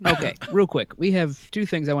Okay, real quick. We have two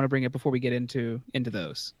things I want to bring up before we get into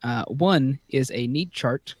those. One is a neat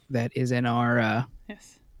chart that is in our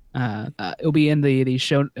Yes. it'll be in the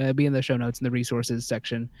show be in the show notes in the resources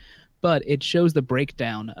section, but it shows the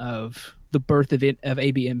breakdown of the birth of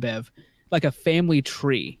AB InBev, like a family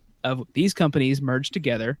tree of these companies merged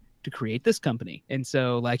together to create this company. And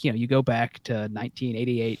so, like, you go back to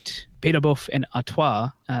 1988, Pétaboeuf and Artois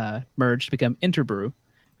merged to become Interbrew,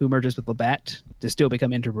 who merges with Labatt to still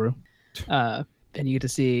become Interbrew. Then you get to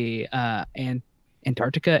see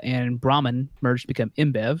Antarctica and Brahman merged to become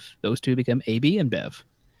InBev. Those two become AB InBev.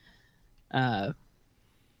 And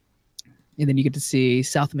then you get to see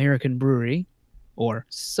South American Brewery, or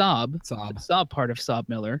Saab, Saab. the Saab part of Saab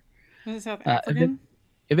Miller, Was it South African?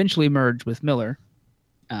 eventually merged with Miller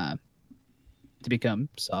to become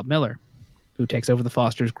Saab Miller, who takes over the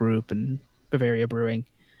Foster's Group and Bavaria Brewing.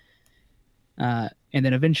 And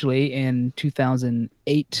then eventually in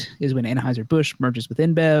 2008 is when Anheuser-Busch merges with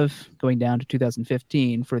InBev, going down to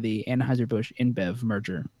 2015 for the Anheuser-Busch InBev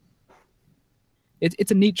merger.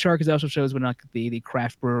 It's a neat chart because it also shows when the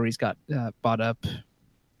craft breweries got bought up,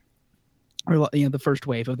 or the first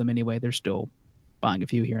wave of them anyway. They're still buying a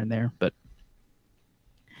few here and there, but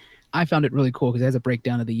I found it really cool because it has a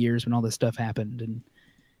breakdown of the years when all this stuff happened, and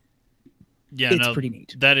it's pretty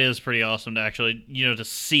neat. That is pretty awesome to actually to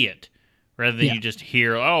see it rather than you just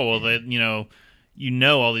hear all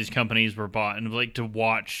these companies were bought, and like to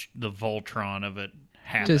watch the Voltron of it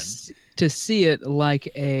happen. To see it like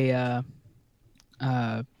a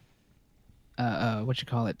what you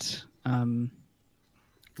call it?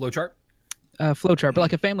 Flowchart? Flowchart, but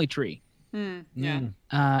like a family tree. Yeah.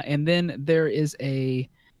 And then there is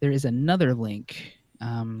another link.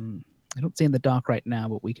 I don't see in the doc right now,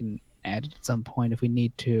 but we can add it at some point if we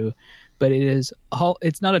need to. But it's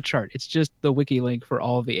not a chart. It's just the wiki link for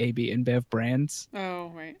all of the AB InBev brands. Oh,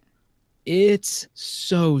 right. It's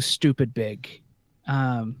so stupid big.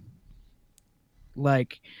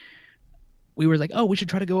 Like, we were like, oh, we should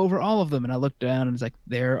try to go over all of them. And I looked down and it's like,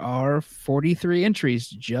 there are 43 entries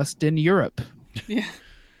just in Europe. Yeah.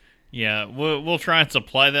 Yeah, we'll try and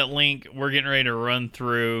supply that link. We're getting ready to run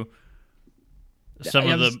through some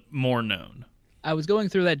of the more known. I was going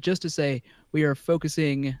through that just to say we are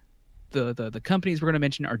focusing the companies we're going to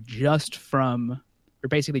mention are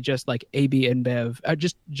basically just like AB InBev,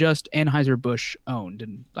 just Anheuser-Busch owned,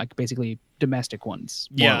 and like basically domestic ones.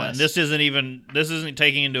 Yeah, and this isn't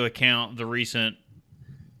taking into account the recent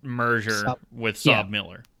merger with Saab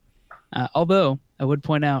Miller. Although I would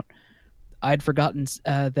point out, I'd forgotten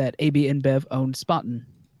that AB InBev owned Spaten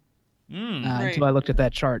until I looked at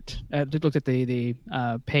that chart. I looked at the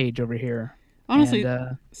page over here. Honestly,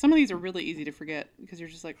 some of these are really easy to forget because you're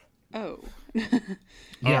just like, oh.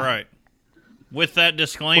 All right. With that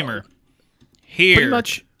disclaimer, here. Pretty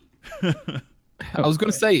much. I was going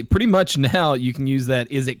to say, pretty much now you can use that.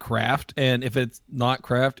 Is it craft? And if it's not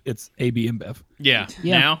craft, it's AB InBev. Yeah.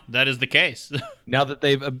 Now that is the case. now that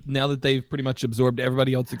they've pretty much absorbed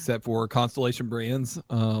everybody else except for Constellation Brands,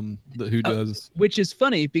 who does. Which is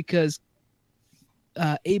funny because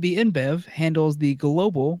AB InBev handles the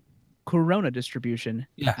global Corona distribution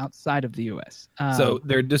outside of the U.S. So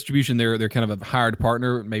their distribution, they're kind of a hired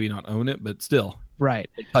partner, maybe not own it, but still, right?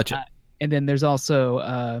 Touch it. And then there's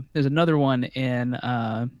also there's another one in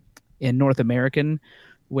North American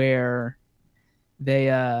where they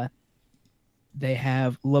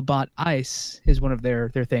have Labatt Ice is one of their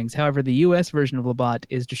things. However, the U.S. version of Labatt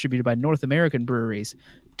is distributed by North American breweries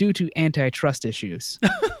due to antitrust issues.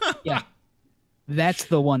 Yeah, that's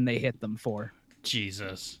the one they hit them for.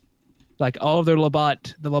 Jesus. Like all of the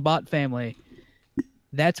Labatt family,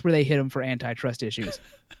 that's where they hit them for antitrust issues,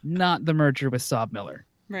 not the merger with Saab Miller.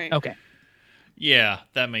 Right. Okay. Yeah,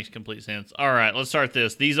 that makes complete sense. All right, let's start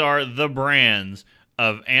this. These are the brands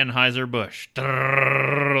of Anheuser-Busch.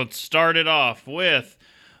 Let's start it off with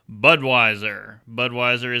Budweiser.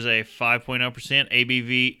 Budweiser is a 5.0%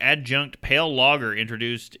 ABV adjunct pale lager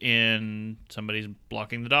introduced in somebody's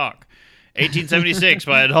blocking the dock. 1876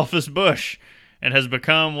 by Adolphus Busch. And has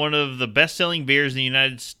become one of the best-selling beers in the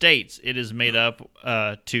United States. It is made up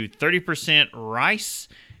to 30% rice,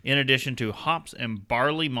 in addition to hops and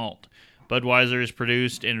barley malt. Budweiser is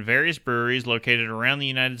produced in various breweries located around the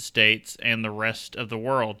United States and the rest of the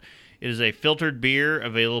world. It is a filtered beer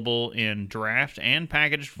available in draft and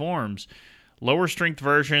packaged forms. Lower-strength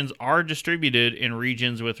versions are distributed in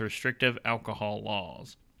regions with restrictive alcohol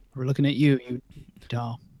laws. We're looking at you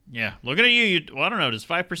Utah. Yeah, looking at you. Well, I don't know. Does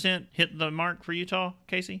 5% hit the mark for Utah,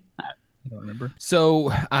 Casey? I don't remember.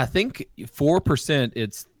 So I think 4%.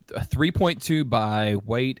 It's 3.2 by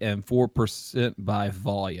weight and 4% by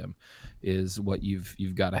volume. is what you've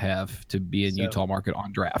got to have to be in So- Utah market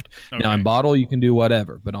on draft. Okay. Now in bottle you can do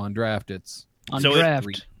whatever, but on draft it's On So it-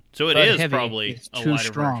 draft. So it Bud is Heavy probably is a too lighter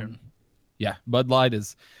strong. version. yeah. Bud Light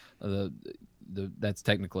is that's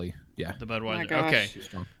technically The Oh my Budweiser. gosh. Okay. too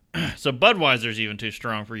strong. So Budweiser's even too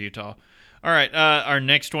strong for Utah. All right, our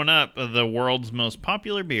next one up, the world's most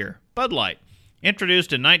popular beer, Bud Light.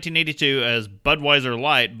 Introduced in 1982 as Budweiser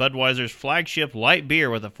Light, Budweiser's flagship light beer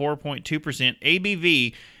with a 4.2%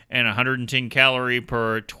 ABV and 110 calorie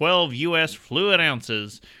per 12 U.S. fluid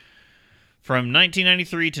ounces. From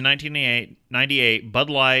 1993 to 1998, Bud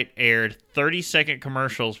Light aired 30-second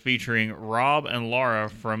commercials featuring Rob and Laura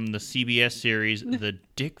from the CBS series The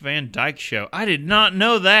Dick Van Dyke Show. I did not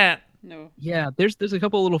know that. No. Yeah, there's a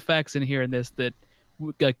couple little facts in here in this that,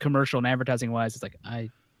 commercial and advertising wise, it's like I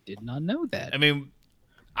did not know that. I mean,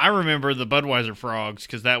 I remember the Budweiser frogs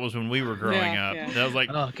because that was when we were growing Yeah, up. yeah. That was like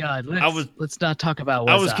Oh God, was- let's not talk about.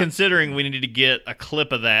 I what's was up. considering we needed to get a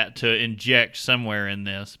clip of that to inject somewhere in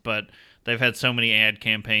this, but they've had so many ad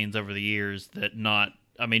campaigns over the years that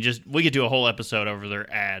just we could do a whole episode over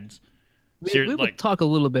their ads. We will talk a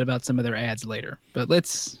little bit about some of their ads later, but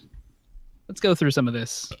let's go through some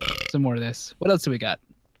more of this. What else do we got?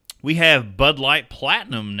 We have Bud Light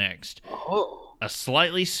Platinum next. Oh, A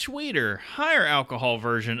slightly sweeter, higher alcohol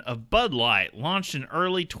version of Bud Light launched in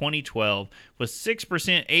early 2012 with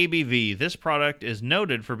 6% ABV. This product is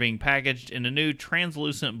noted for being packaged in a new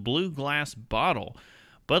translucent blue glass bottle.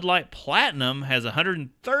 Bud Light Platinum has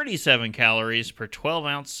 137 calories per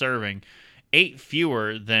 12-ounce serving, 8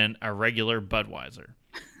 fewer than a regular Budweiser.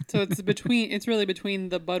 So it's really between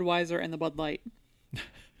the Budweiser and the Bud Light.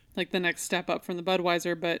 Like the next step up from the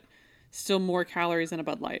Budweiser, but still more calories than a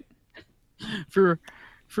Bud Light. for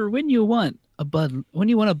when you want a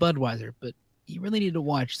Budweiser, but you really need to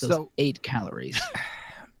watch those So- 8 calories.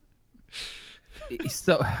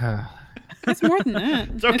 So It's more than that.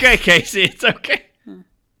 It's okay, Casey. It's okay.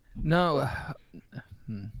 no.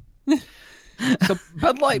 So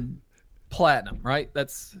Bud Light Platinum, right?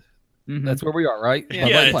 That's where we are, right? Yeah. Bud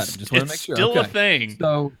Yeah, Light it's, Platinum. Just want to make it's sure. still a Okay. thing.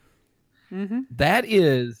 So Mm-hmm. that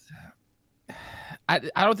is, I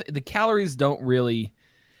don't think the calories don't really.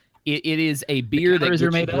 It is a beer that Calories gets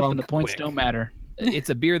are made you up, drunk and the points quick. don't matter. It's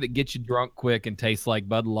a beer that gets you drunk quick and tastes like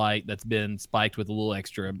Bud Light that's been spiked with a little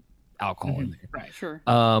extra alcohol in there. Right. Sure.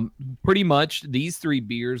 Pretty much these 3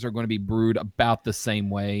 beers are going to be brewed about the same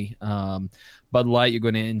way. Bud Light, you're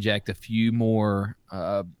going to inject a few more.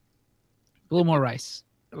 A little more rice.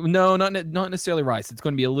 No, not necessarily rice. It's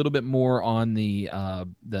going to be a little bit more on the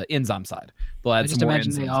enzyme side. They'll add I just some more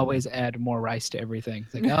imagine they enzymes. always add more rice to everything.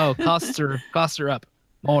 It's like, oh, costs are up.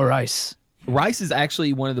 More rice. Rice is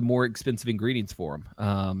actually one of the more expensive ingredients for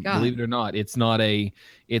them. God. Believe it or not, it's not the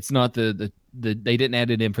they didn't add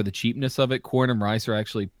it in for the cheapness of it. Corn and rice are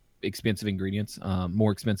actually expensive ingredients,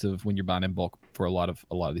 more expensive when you're buying in bulk for a lot of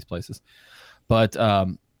these places. But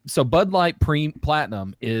so Bud Light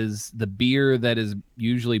Platinum is the beer that is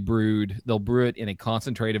usually brewed. They'll brew it in a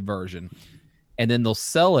concentrated version, and then they'll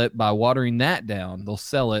sell it by watering that down. They'll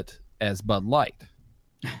sell it as Bud Light.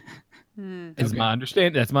 Is Okay. my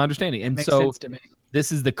understanding. That's my understanding. And Makes so sense to me.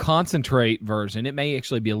 this is the concentrate version. It may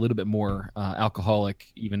actually be a little bit more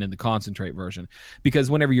alcoholic even in the concentrate version,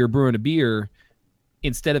 because whenever you're brewing a beer,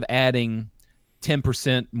 instead of adding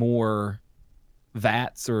 10% more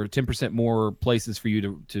vats or 10% more places for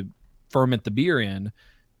you to ferment the beer in,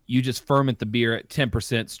 you just ferment the beer at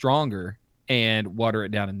 10% stronger and water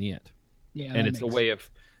it down in the end. Yeah, And it's a way of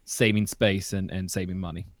saving space and saving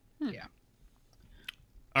money.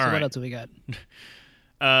 All So what right. else have we got?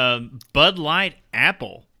 Bud Light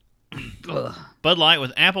Apple. Ugh. Bud Light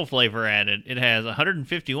with apple flavor added. It has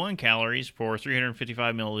 151 calories for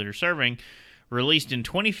 355 milliliter serving. Released in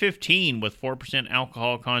 2015 with 4%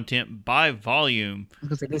 alcohol content by volume. I was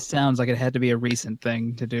gonna say, this sounds like it had to be a recent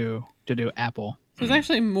thing to do Apple. So there's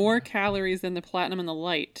actually more calories than the Platinum and the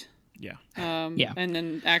Light. Yeah. Yeah. And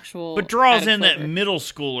then actual. But draws added in that flavor. middle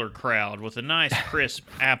schooler crowd with a nice crisp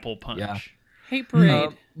apple punch. Yeah. Hate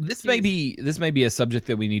parade. This may be a subject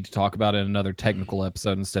that we need to talk about in another technical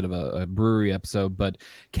episode instead of a brewery episode. But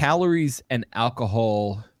calories and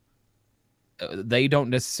alcohol, they don't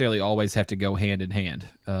necessarily always have to go hand in hand.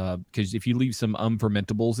 Because if you leave some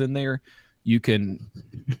unfermentables in there, you can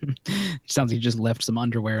Sounds like you just left some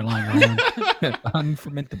underwear lying around.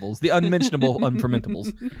 unfermentables, the unmentionable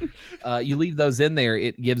unfermentables. You leave those in there,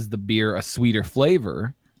 it gives the beer a sweeter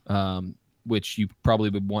flavor. Which you probably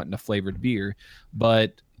would want in a flavored beer,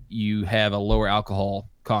 but you have a lower alcohol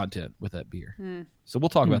content with that beer. So we'll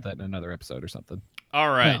talk about that in another episode or something. All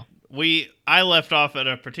right. Well. I left off at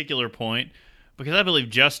a particular point because I believe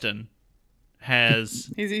Justin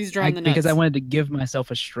has He's drawing the nuts. because I wanted to give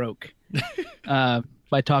myself a stroke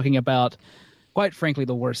by talking about, quite frankly,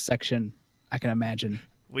 the worst section I can imagine.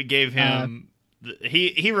 we gave him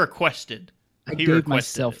he requested. I He gave requested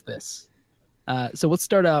myself it. this. So let's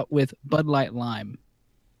start out with Bud Light Lime.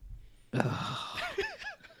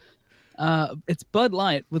 It's Bud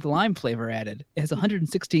Light with lime flavor added. It has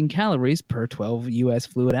 116 calories per 12 U.S.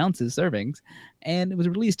 fluid ounces servings, and it was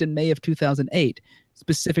released in May of 2008,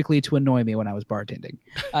 specifically to annoy me when I was bartending.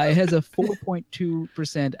 It has a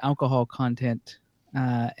 4.2% alcohol content,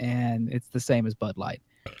 and it's the same as Bud Light.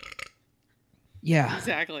 Yeah,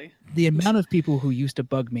 Exactly. the amount of people who used to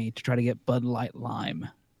bug me to try to get Bud Light Lime.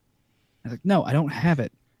 I was like, no, I don't have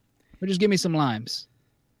it. Or just give me some limes.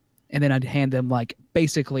 And then I'd hand them like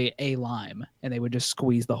basically a lime, and they would just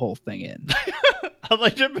squeeze the whole thing in. I'd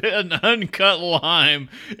like to put an uncut lime,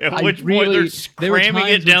 at I which point really- they're there were cramming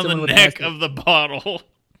times it when down the someone would neck ask of the bottle.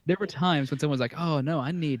 There were times when someone's like, "Oh no,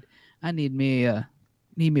 I need me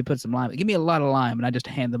to put some lime. Give me a lot of lime," and I just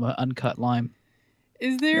hand them an uncut lime.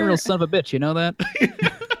 Is You're a there real son of a bitch, you know that?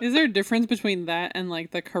 is there a difference between that and like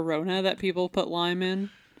the Corona that people put lime in?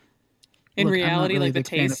 In Look, I'm not reality, really like the a big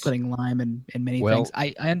fan of taste. putting lime in many Well- things.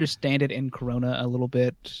 I understand it in Corona a little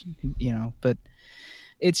bit, but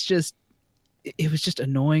it's just it was just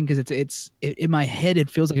annoying because it's in my head it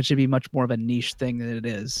feels like it should be much more of a niche thing than it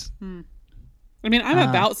is. I mean, I'm Uh,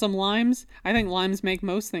 about some limes. I think limes make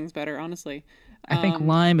most things better, honestly. I think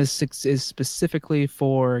lime is specifically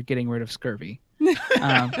for getting rid of scurvy.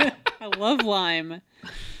 I love lime.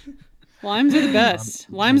 Limes are the best.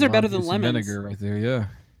 Limes are better than Some lemons. Vinegar right there, yeah.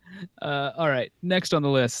 All right, next on the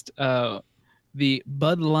list, the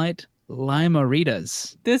Bud Light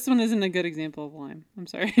Lime-A-Ritas. This one isn't a good example of lime. I'm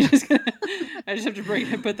sorry. I just have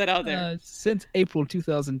to put that out there. Since April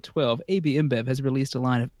 2012, AB InBev has released a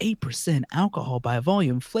line of 8% alcohol by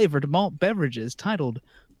volume flavored malt beverages titled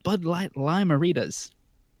Bud Light Lime-A-Ritas.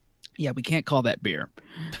 Yeah, we can't call that beer.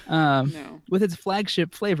 No. With its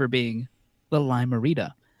flagship flavor being the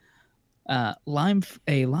Lime-A-Rita. A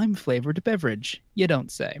lime-flavored beverage, you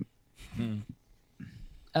don't say.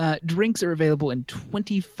 Drinks are available in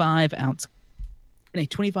 25-ounce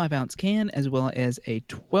can, as well as a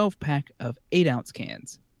 12-pack of 8-ounce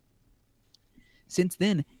cans. Since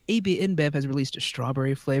then, AB InBev has released a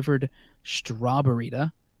strawberry-flavored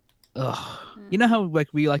Strawberryta. Ugh. You know how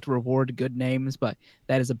we like to reward good names, but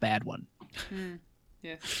that is a bad one.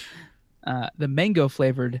 Yes. The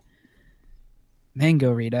mango-flavored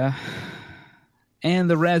Mango-Rita, and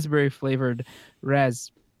the raspberry-flavored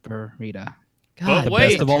Raspberryta. God, But The wait.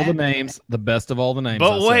 best of all the names. The best of all the names.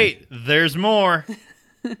 But I say. wait, there's more.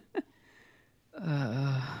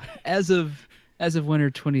 As of winter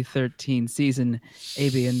 2013 season, AB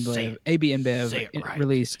Say InBev it right.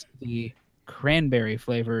 released the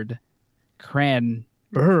cranberry-flavored Cranberryta.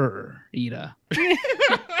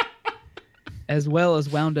 As well as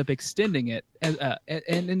wound up extending it and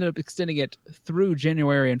ended up extending it through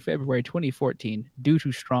January and February 2014 due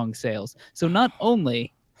to strong sales. So not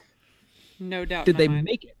only No doubt. did in they my mind.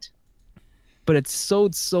 make it, but it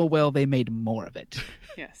sold so well they made more of it.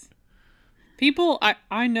 Yes. People,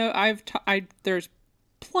 I know there's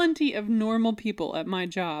plenty of normal people at my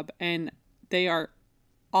job, and they are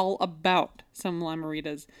all about some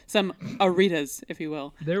limeritas, some aritas, if you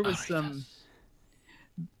will. There was some.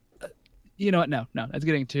 You know what? No, it's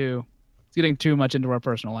getting too much into our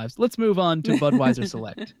personal lives. Let's move on to Budweiser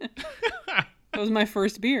Select. That was my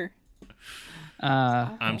first beer.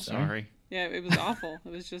 I'm sorry. Yeah, it was awful. It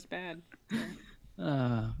was just bad.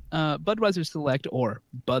 Budweiser Select, or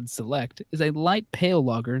Bud Select, is a light pale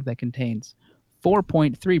lager that contains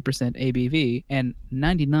 4.3% ABV and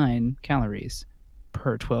 99 calories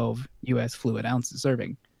per 12 U.S. fluid ounces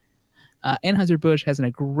serving. Anheuser-Busch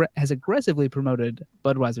has aggressively promoted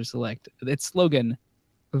Budweiser Select. Its slogan,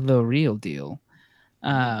 "The Real Deal."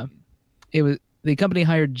 The company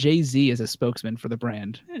hired Jay-Z as a spokesman for the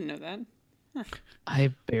brand. I didn't know that.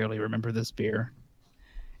 I barely remember this beer.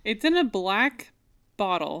 It's in a black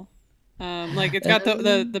bottle. Like it's got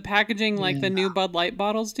the packaging like the new Bud Light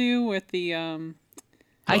bottles do with the When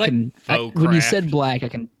Faux you craft. said black,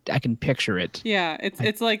 I can picture it. yeah,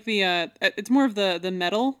 it's like the it's more of the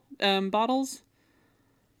metal bottles.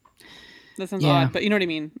 That sounds Yeah. odd, but you know what I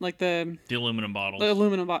mean, like the aluminum bottles.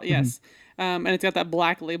 aluminum bottle. Yes, and it's got that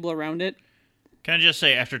black label around it. Can I just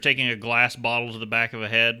say, after taking a glass bottle to the back of the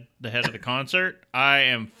head of the concert, I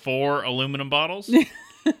am for aluminum bottles.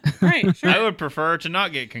 Right, sure. I would prefer to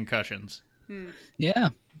not get concussions. Yeah,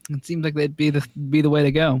 it seems like that'd be the way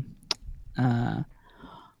to go.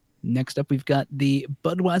 Next up, we've got the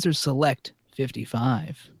Budweiser Select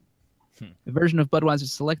 55. A version of Budweiser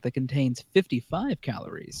Select that contains 55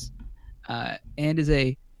 calories and is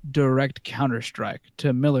a direct counterstrike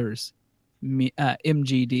to Miller's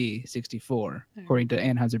MGD 64, according to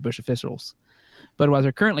Anheuser-Busch officials.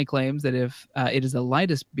 Budweiser currently claims that if it is the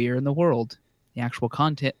lightest beer in the world, the actual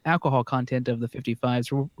alcohol content of the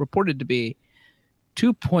 55s reported to be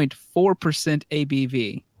 2.4%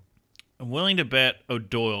 ABV. I'm willing to bet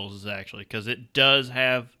O'Doyle's is actually, because it does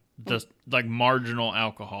have the marginal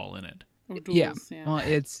alcohol in it. Yeah. Well,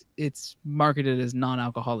 it's marketed as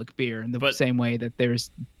non-alcoholic beer in the same way that there's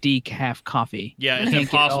decaf coffee. Yeah, it's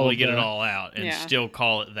impossible to get it all out and still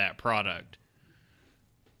call it that product.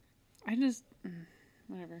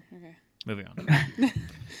 Whatever. Okay. Moving on.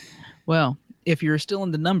 Well, if you're still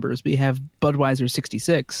in the numbers, we have Budweiser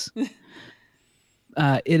 66.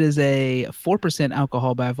 It is a 4%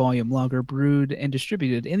 alcohol by volume lager brewed and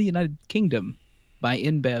distributed in the United Kingdom by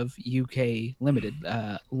InBev UK Limited.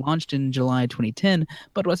 Launched in July 2010,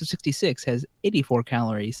 Budweiser 66 has 84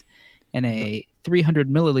 calories and a 300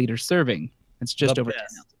 milliliter serving. It's just over 10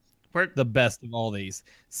 ounces. The best of all these.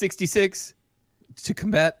 66 to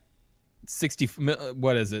combat 60.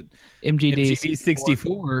 What is it? MGD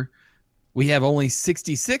 64. We have only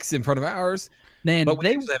 66 in front of ours. Man, but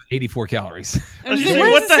they have 84 calories. What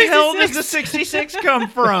the hell does the 66 come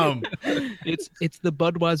from? It's the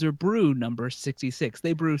Budweiser brew number 66.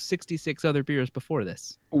 They brew 66 other beers before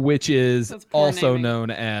this. Which is also known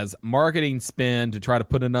as marketing spin to try to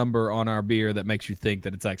put a number on our beer that makes you think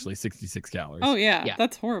that it's actually 66 calories. Oh, yeah.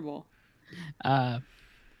 That's horrible.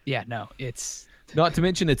 Yeah, no, it's... Not to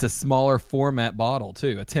mention it's a smaller format bottle,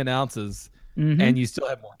 too. A 10 ounces, and you still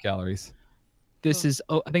have more calories. This is,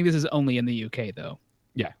 I think this is only in the UK though.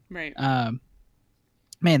 Yeah. Right.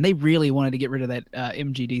 Man, they really wanted to get rid of that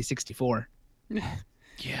MGD 64. Yeah.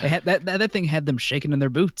 They had, that thing had them shaking in their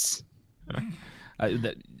boots.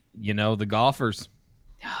 The golfers.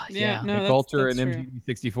 Yeah. No, the culture and MGD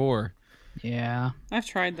 64. Yeah. I've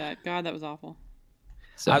tried that. God, that was awful.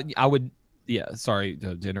 So I would. Yeah. Sorry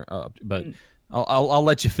to interrupt, but I'll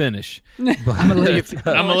let you finish. I'm gonna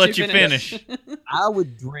let you finish. I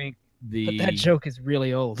would drink. But that joke is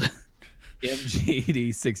really old.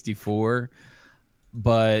 MGD 64,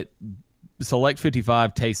 but Select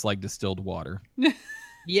 55 tastes like distilled water.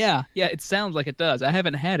 Yeah, it sounds like it does. I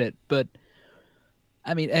haven't had it, but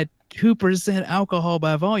I mean, at 2% alcohol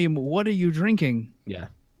by volume, what are you drinking? Yeah.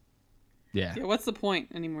 What's the point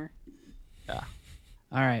anymore? Yeah.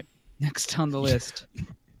 All right, next on the list,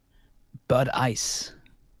 Bud Ice.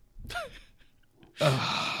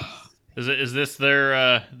 Is this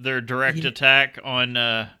their direct attack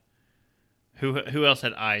on who else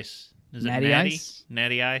had ice? Is it Natty Ice?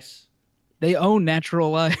 Natty Ice? They own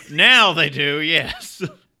Natural Ice. Now they do, yes.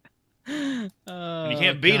 You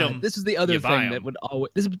can't beat them. This is the other thing that would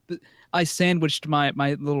always. I sandwiched my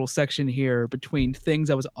little section here between things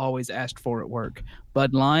I was always asked for at work: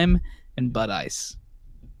 Bud Lime and Bud Ice.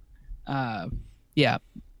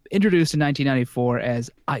 Introduced in 1994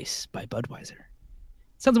 as Ice by Budweiser.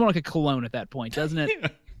 Sounds more like a cologne at that point, doesn't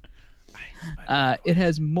it? It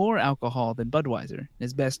has more alcohol than Budweiser. It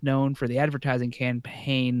is best known for the advertising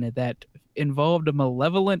campaign that involved a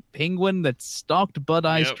malevolent penguin that stalked Bud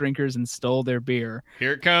Ice drinkers and stole their beer.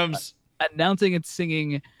 Here it comes. Announcing and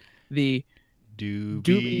singing the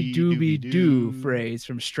doobie doobie doo phrase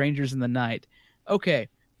from Strangers in the Night. Okay,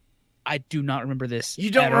 I do not remember this.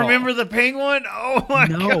 You don't remember the penguin? Oh my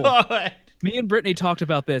God. Me and Brittany talked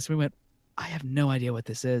about this. We went, I have no idea what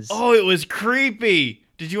this is. Oh, it was creepy.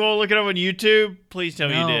 Did you all look it up on YouTube? Please tell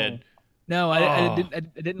me you did. No, I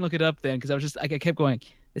didn't look it up then because I kept going,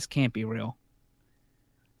 this can't be real.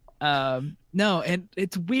 No, and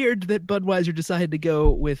it's weird that Budweiser decided to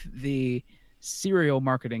go with the cereal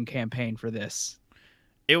marketing campaign for this.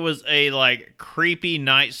 It was a creepy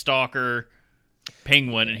Night Stalker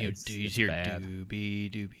penguin, and he's here.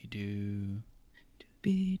 Doobie doobie doo.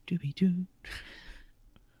 Doobie doobie doo.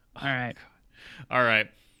 All right.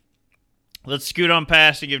 Let's scoot on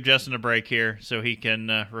past and give Justin a break here so he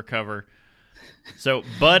can recover. So,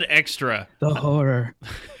 Bud Extra. The horror.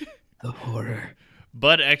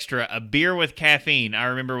 Bud Extra, a beer with caffeine. I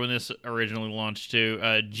remember when this originally launched too.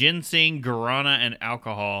 Ginseng, guarana, and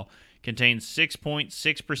alcohol. Contains 6.6%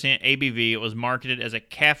 ABV. It was marketed as a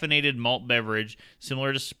caffeinated malt beverage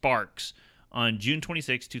similar to Sparks on June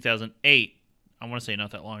 26, 2008. I want to say not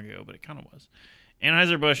that long ago, but it kind of was.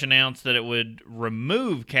 Anheuser-Busch announced that it would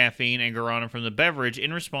remove caffeine and guarana from the beverage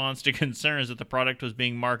in response to concerns that the product was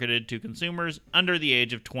being marketed to consumers under the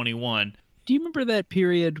age of 21. Do you remember that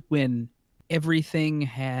period when everything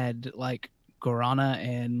had guarana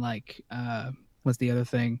and what's the other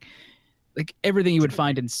thing? like everything you would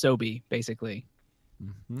find in Sobe, basically.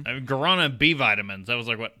 Mhm. I mean, guarana B vitamins. That was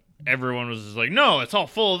like what everyone was just like, no, it's all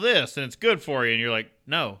full of this and it's good for you. And you're like,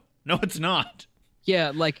 no, it's not.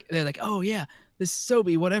 Yeah, like they're like, oh yeah, this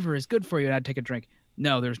Sobe whatever is good for you, and I'd take a drink.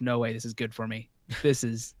 No, there's no way this is good for me. This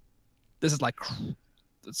is like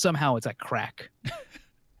somehow it's like crack,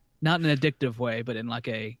 not in an addictive way, but in like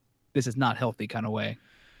a this is not healthy kind of way.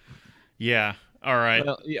 Yeah. All right.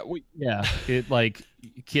 Well, yeah. It like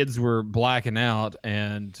kids were blacking out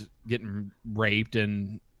and getting raped,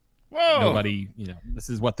 and Whoa. nobody, this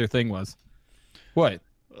is what their thing was. What?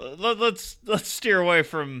 Let's steer away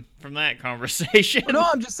from that conversation. No,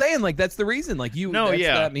 I'm just saying, like that's the reason. Like you. No,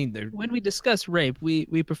 yeah. I mean, they're When we discuss rape, we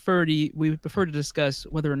prefer to discuss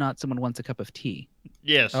whether or not someone wants a cup of tea.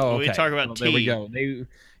 Yes. Oh, We okay. talk about Well, tea. there we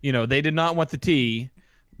go. They did not want the tea,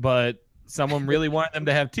 but someone really wanted them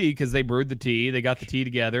to have tea because they brewed the tea. They got the tea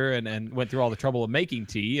together and went through all the trouble of making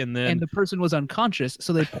tea, and then And the person was unconscious,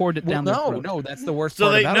 so they poured it down their throat. no, that's the worst So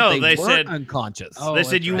part they- about no, it. they They weren't said- unconscious. Oh, They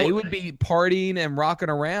said that's you right. They would be partying and rocking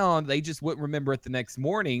around. They just wouldn't remember it the next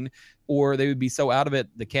morning, or they would be so out of it,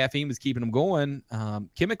 the caffeine was keeping them going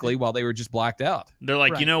chemically while they were just blacked out. They're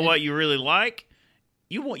like, you Right. know what you really like?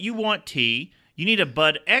 You want tea. You need a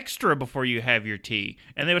Bud Extra before you have your tea.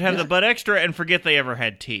 And they would have the Bud Extra and forget they ever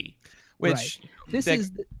had tea. Which This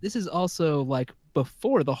that- is also like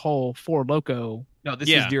before the whole Four Loko. no, this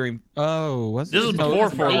Yeah. was during. Oh, was This is No, before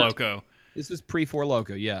this Four was- Loko. This was pre Four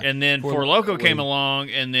Loko, yeah. And then Four Four Loko Loko came was-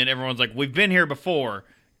 along, and then everyone's like, we've been here before.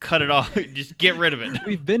 Cut it off. Just get rid of it.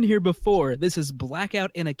 We've been here before. This is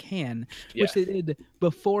blackout in a can, which Yeah. they did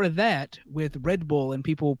before that with Red Bull and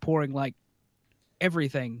people pouring like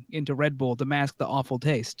everything into Red Bull to mask the awful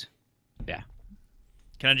taste.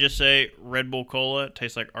 Can I just say Red Bull Cola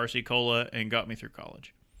tastes like RC Cola and got me through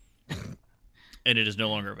college. And it is no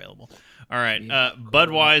longer available. All right.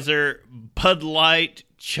 Budweiser, Bud Light,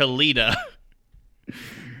 Chelita.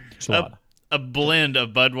 Chelada. A blend of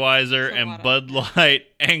Budweiser and Chelada. Bud Light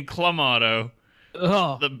and Clamato.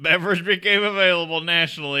 Oh, The beverage became available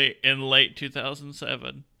nationally in late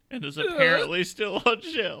 2007 and is apparently still on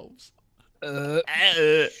shelves.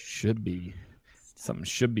 Something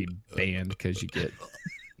should be banned because you get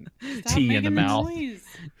Stop tea in the making mouth. noise.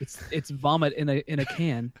 it's vomit in a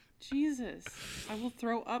can. Jesus, I will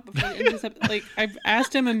throw up before the end of this episode. Like I've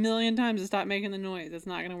asked him a million times to stop making the noise. It's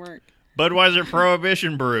not gonna work. Budweiser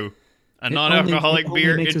Prohibition Brew, a It non-alcoholic only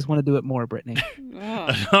beer. makes us want to do it more, Brittany.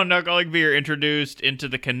 Ugh. A non-alcoholic beer introduced into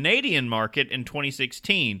the Canadian market in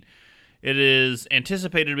 2016. It is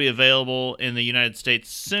anticipated to be available in the United States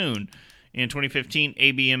soon. In 2015,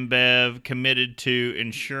 AB InBev committed to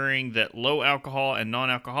ensuring that low alcohol and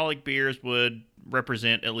non-alcoholic beers would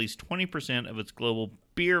represent at least 20% of its global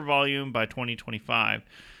beer volume by 2025.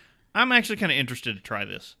 I'm actually kind of interested to try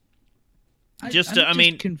this.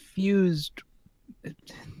 I'm confused.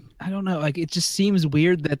 I don't know. Like, it just seems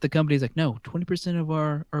weird that the company's like, no, 20% of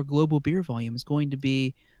our global beer volume is going to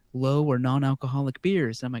be low or non-alcoholic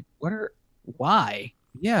beers. And I'm like, why?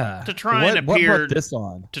 Yeah. To try and what appear- brought this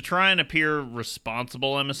on? To try and appear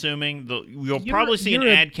responsible, I'm assuming you'll You're- probably see an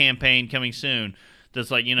you're a- ad campaign coming soon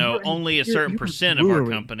that's like, You're- only a you're- certain you're a percent of our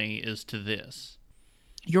brewery. company is to this.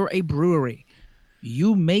 You're a brewery.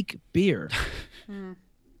 You make beer. Hmm.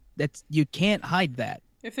 You can't hide that.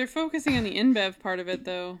 If they're focusing on the InBev part of it,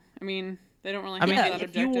 though, I mean, they don't really I have mean, that if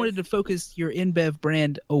objective. you wanted to focus your InBev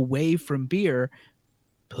brand away from beer,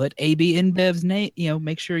 put AB InBev's name.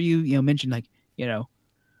 Make sure you mention like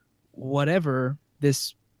whatever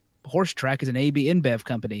this horse track is an AB InBev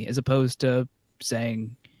company, as opposed to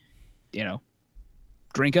saying,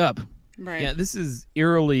 drink up. Right. Yeah, this is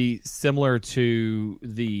eerily similar to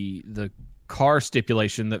the car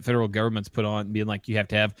stipulation that federal government's put on, being like you have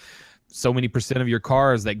to have so many percent of your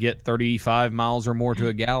cars that get 35 miles or more to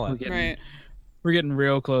a gallon. Right. We're getting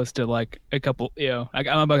real close to like a couple. I'm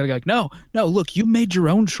about to be like, no, look, you made your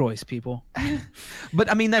own choice, people. But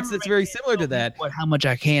I mean, that's very similar to that. How much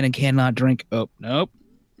I can and cannot drink. Oh, nope.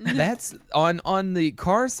 That's on the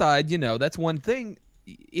car side. That's one thing.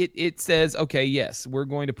 It says, okay, yes, we're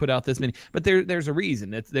going to put out this many, but there's a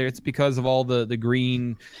reason. It's because of all the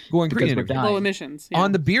green going Because green. we're and everything. dying. Low emissions. Yeah.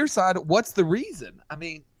 On the beer side, what's the reason? I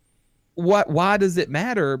mean, why does it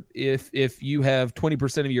matter if you have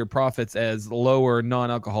 20% of your profits as lower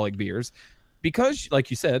non-alcoholic beers? Because,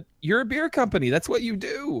 like you said, you're a beer company. That's what you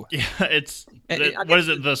do. Yeah, it's I what is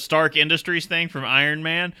it? The Stark Industries thing from Iron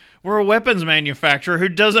Man. We're a weapons manufacturer who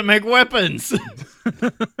doesn't make weapons.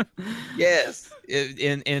 Yes,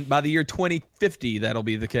 and by the year 2050, that'll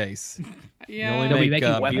be the case. You yeah. only They'll be make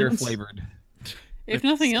making beer weapons? flavored. If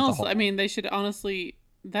nothing the else, whole- I mean, they should honestly.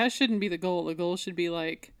 That shouldn't be the goal. The goal should be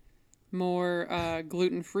like more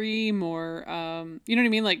gluten free, more you know what I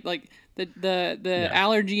mean, like the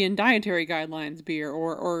allergy and dietary guidelines beer,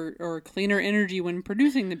 or cleaner energy when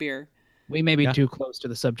producing the beer. We may be Yeah. too close to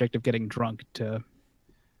the subject of getting drunk to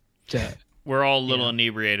We're all a little Yeah.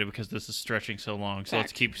 inebriated because this is stretching so long. So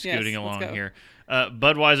let's Fact. keep Yes, scooting let's along go. here.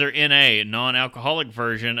 Budweiser NA, non-alcoholic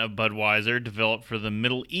version of Budweiser, developed for the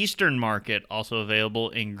Middle Eastern market, also available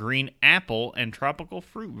in green apple and tropical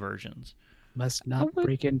fruit versions. must not would-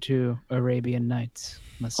 break into Arabian Nights.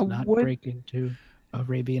 Must I not would- break into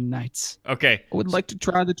Arabian Nights. Okay, I would like to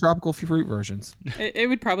try the tropical fruit versions. It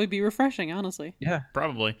would probably be refreshing, honestly. Yeah.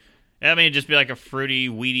 probably. I mean, it'd just be like a fruity,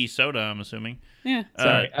 weedy soda, I'm assuming. Yeah.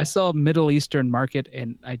 Sorry, I saw Middle Eastern market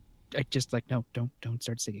and I just like no, don't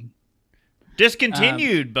start singing.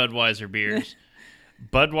 Discontinued Budweiser beers.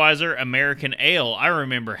 Budweiser American Ale. I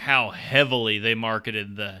remember how heavily they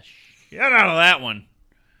marketed the shit out of that one.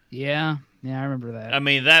 Yeah, I remember that. I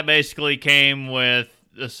mean, that basically came with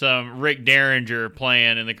some Rick Derringer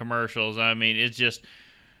playing in the commercials. I mean, it's just,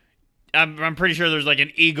 I'm pretty sure there's like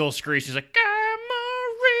an eagle screech. He's like,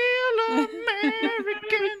 I'm a real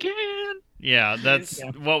American. Yeah, that's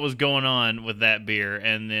Yeah. what was going on with that beer,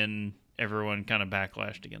 and then everyone kind of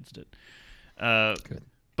backlashed against it. Good.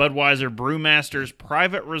 Budweiser Brewmaster's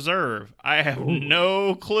Private Reserve. I have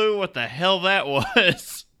no clue what the hell that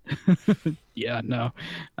was. Yeah, no.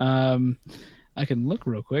 I can look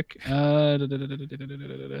real quick.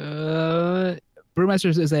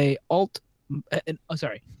 Brewmasters is a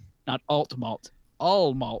not alt malt,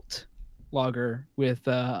 all malt lager with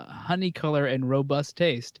honey color and robust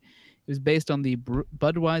taste. It was based on the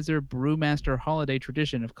Budweiser Brewmaster holiday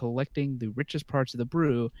tradition of collecting the richest parts of the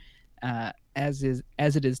brew, as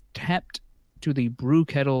it is tapped to the brew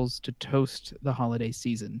kettles to toast the holiday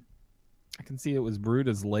season. I can see it was brewed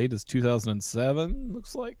as late as 2007.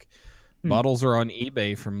 Looks like Hmm. bottles are on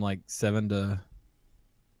eBay from like $7 to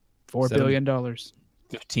 $4 Seven- billion.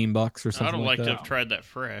 $15 or something. I don't like that. to have tried that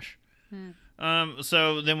fresh. Hmm.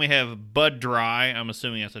 So then we have Bud Dry. I'm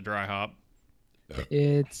assuming that's a dry hop.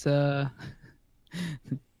 It's with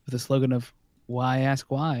the slogan of "Why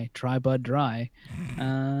ask why? Try Bud Dry."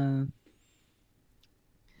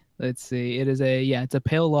 Let's see. It's a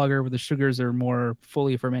pale lager where the sugars are more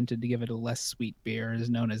fully fermented to give it a less sweet beer. It is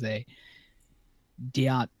known as a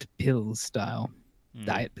Diet Pils style. Hmm.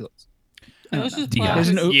 Diet Pils. I Yeah, don't let's know. just Yeah. plow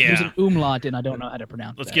There's this- an Yeah. there's an umlaut and I don't know how to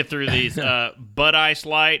pronounce Let's that. get through these. Bud Ice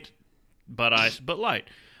Light, Bud Ice, Bud Light.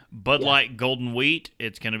 Bud Yeah. Light Golden Wheat.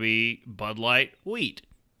 It's going to be Bud Light Wheat.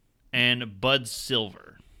 And Bud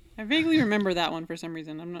Silver. I vaguely remember that one for some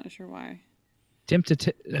reason. I'm not sure why. Attempt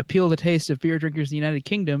to appeal the taste of beer drinkers in the United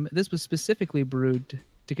Kingdom, this was specifically brewed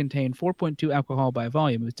to contain 4.2 alcohol by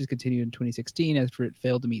volume. It was discontinued in 2016 after it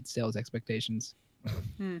failed to meet sales expectations.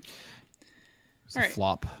 It's a Alright.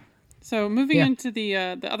 flop. So moving Yeah. into the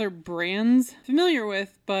other brands familiar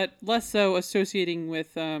with, but less so associating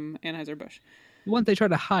with Anheuser-Busch. Once they try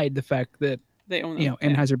to hide the fact that They own them. Yeah.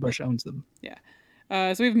 Anheuser-Busch owns them.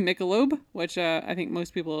 So we have Michelob, which I think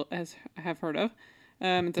most people have heard of. It's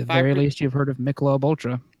At a the very 5%. least, you've heard of Michelob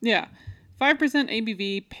Ultra. Yeah. 5%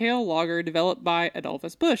 ABV pale lager developed by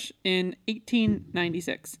Adolphus Busch in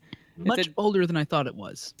 1896. Much older than I thought it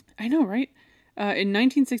was. I know, right? In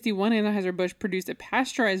 1961, Anheuser-Busch produced a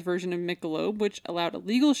pasteurized version of Michelob, which allowed a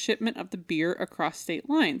legal shipment of the beer across state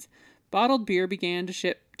lines. Bottled beer began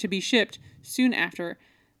to be shipped soon after.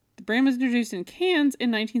 The brand was introduced in cans in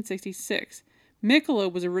 1966.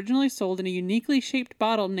 Michelob was originally sold in a uniquely shaped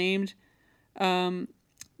bottle named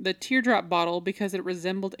the teardrop bottle because it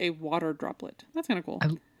resembled a water droplet. That's kind of cool. I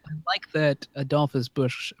like that Adolphus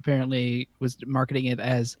Busch apparently was marketing it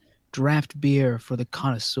as draft beer for the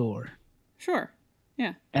connoisseur. Sure.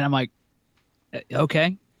 And I'm like,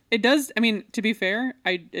 okay. It does. I mean, to be fair,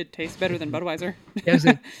 it tastes better than Budweiser. Yeah, it's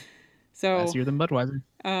So, classier than Budweiser.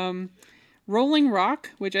 Rolling Rock,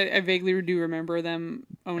 which I vaguely do remember them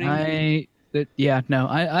owning. I've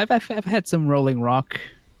had some Rolling Rock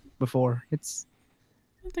before. I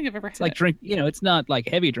don't think I've ever had It's like it. it's not like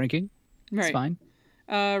heavy drinking. It's Right. fine.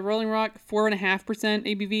 Rolling Rock, 4.5%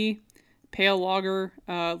 ABV, pale lager,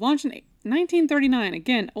 launched in 1939.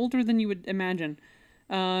 Again, older than you would imagine.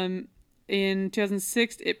 In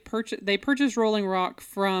 2006, they purchased Rolling Rock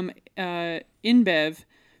from InBev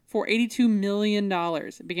for $82 million.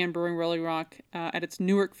 It began brewing Rolling Rock at its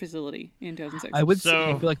Newark facility in 2006. I would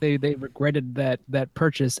So- feel like they regretted that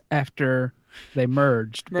purchase after they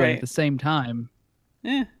merged, but Right. at the same time,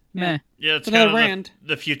 Yeah. meh. Yeah, it's Another kind of brand.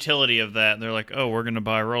 the futility of that. They're like, oh, we're going to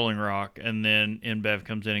buy Rolling Rock. And then InBev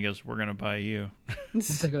comes in and goes, we're going to buy you.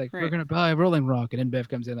 It's like we're Right. gonna buy Rolling Rock, and InBev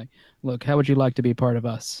comes in like, look, how would you like to be part of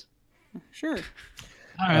us? Sure.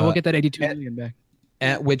 All right, we'll get that 82 million back.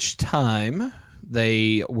 At which time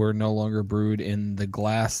they were no longer brewed in the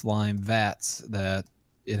glass lime vats that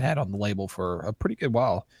it had on the label for a pretty good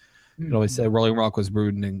while. It always said Rolling Rock was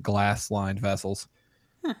brewed in glass lined vessels.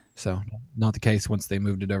 Huh. So not the case once they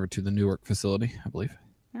moved it over to the Newark facility, I believe.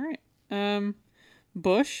 All right.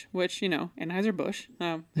 Bush, which, Anheuser-Busch.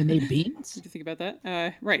 The name beans? Did you think about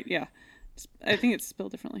that? Right, yeah. I think it's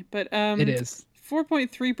spelled differently. But It is. 4.3%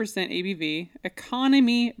 ABV,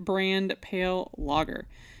 economy brand pale lager.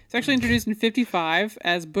 It's actually introduced in 55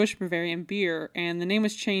 as Busch Bavarian Beer, and the name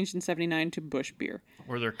was changed in 79 to Busch Beer.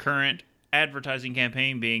 Or their current advertising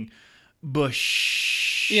campaign being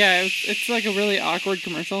Bush. Yeah, it's like a really awkward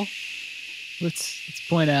commercial. Let's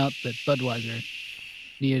point out that Budweiser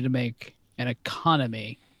needed to make an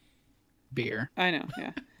economy beer. I know,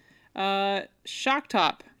 yeah. Shock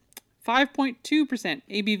Top, 5.2%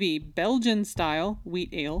 ABV, Belgian style wheat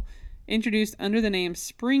ale, introduced under the name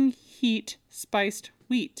Spring Heat Spiced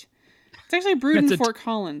Wheat. It's actually brewed in Fort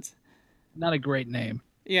Collins. Not a great name.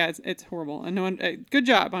 Yeah, it's horrible. And no one. Good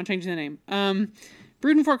job on changing the name.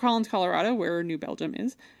 Brewed in Fort Collins, Colorado, where New Belgium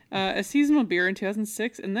is. A seasonal beer in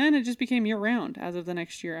 2006, and then it just became year-round as of the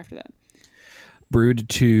next year after that. Brewed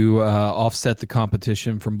to offset the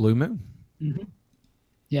competition from Blue Moon. Mm-hmm.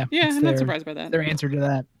 Yeah. Yeah, I'm not surprised by that. Their answer to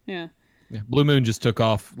that. Yeah. Yeah, Blue Moon just took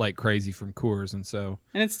off like crazy from Coors, and so.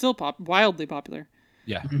 And it's still wildly popular.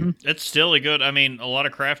 Yeah. Mm-hmm. It's still a good. I mean, a lot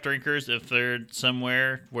of craft drinkers, if they're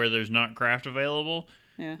somewhere where there's not craft available,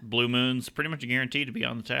 Yeah. Blue Moon's pretty much a guarantee to be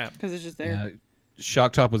on the tap. Because it's just there. Yeah.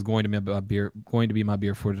 Shock Top was going to be my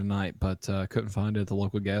beer for tonight, but couldn't find it at the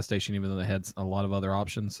local gas station, even though they had a lot of other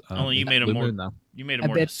options. You made a Blue more Moon, though. you made a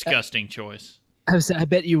more disgusting choice. I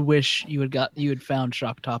bet you wish you had found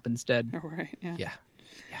Shock Top instead. Oh, right. Yeah.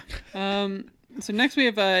 Yeah. So next we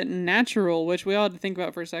have Natural, which we all had to think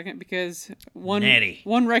about for a second because one Natty.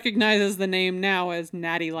 recognizes the name now as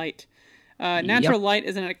Natty Light. Natural Light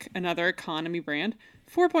is another economy brand,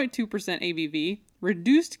 4.2% ABV,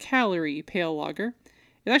 reduced calorie pale lager.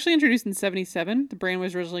 It was actually introduced in 77. The brand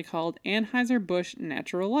was originally called Anheuser-Busch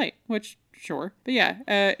Natural Light, which, sure. But yeah,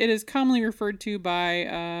 it is commonly referred to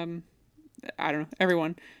by,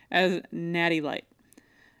 everyone as Natty Light.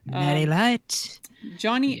 Natty Light.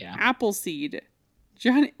 Johnny Appleseed.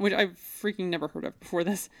 Which I've freaking never heard of before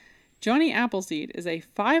this. Johnny Appleseed is a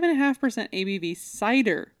 5.5% ABV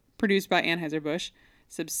cider produced by Anheuser-Busch,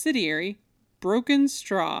 subsidiary Broken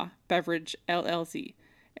Straw Beverage LLC.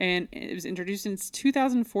 And it was introduced in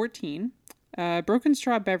 2014. Broken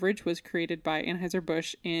Straw Beverage was created by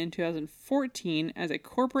Anheuser-Busch in 2014 as a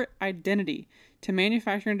corporate identity to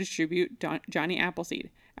manufacture and distribute Johnny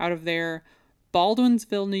Appleseed out of their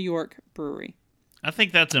Baldwinsville, New York brewery. I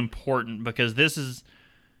think that's important because this is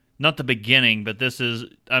not the beginning, but this is,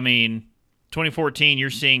 2014,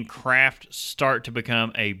 you're seeing craft start to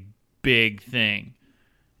become a big thing.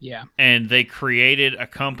 Yeah. And they created a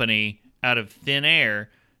company out of thin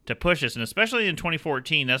air to push this. And especially in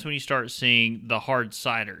 2014, that's when you start seeing the hard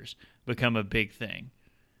ciders become a big thing.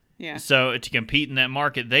 Yeah. So to compete in that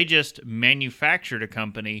market, they just manufactured a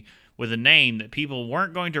company with a name that people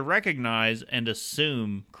weren't going to recognize and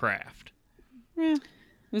assume craft. Yeah.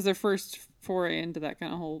 It was their first foray into that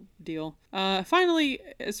kind of whole deal. Finally,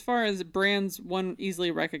 as far as brands one easily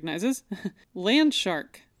recognizes,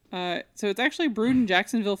 Landshark. So it's actually brewed in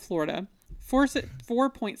Jacksonville, Florida.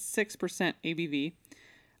 4.6% ABV.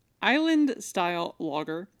 Island style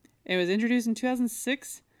lager. It was introduced in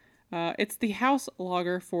 2006. It's the house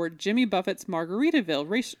lager for Jimmy Buffett's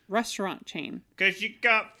Margaritaville restaurant chain. Because you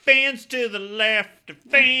got fans to the left,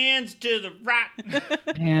 fans to the right.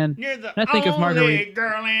 And You're the when I think of only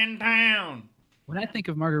girl in town. when I think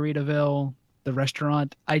of Margaritaville, the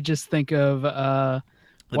restaurant, I just think of The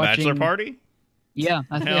watching, bachelor party? Yeah,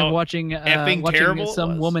 I think How of watching terrible it some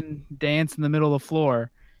was. woman dance in the middle of the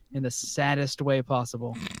floor in the saddest way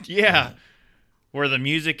possible. Yeah. Where the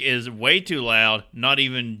music is way too loud, not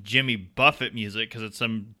even Jimmy Buffett music because it's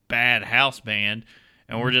some bad house band.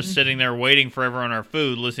 And we're just sitting there waiting forever on our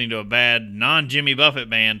food, listening to a bad non-Jimmy Buffett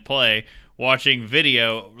band play, watching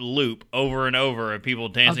video loop over and over of people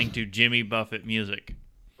dancing to Jimmy Buffett music.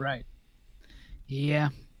 Right. Yeah.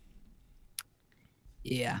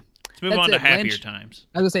 Yeah. Let's move That's on to it, happier times.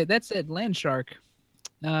 I was gonna say that's it. Landshark.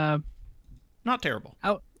 Not terrible.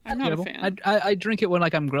 I'm not a fan. I drink it when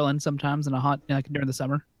like I'm grilling sometimes in a hot like during the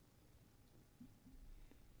summer.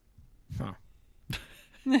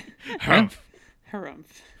 Harumph.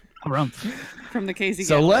 Harumph. From the Casey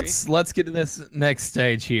So Gallery. let's get to this next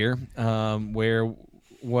stage here, where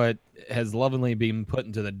what has lovingly been put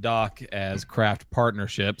into the dock as craft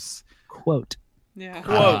partnerships Quote. Yeah.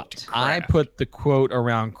 Quote. I craft. put the quote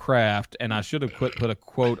around craft, and I should have put a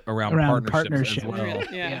quote around, partnerships as well.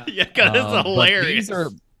 Yeah. Yeah, because it's But hilarious.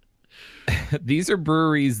 these are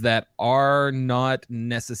breweries that are not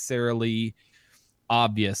necessarily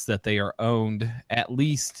obvious that they are owned, at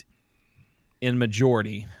least in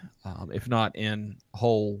majority, if not in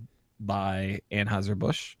whole, by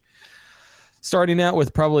Anheuser-Busch. Starting out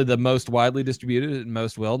with probably the most widely distributed and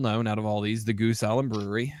most well-known out of all these, the Goose Island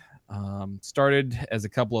Brewery. Started as a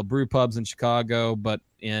couple of brew pubs in Chicago, but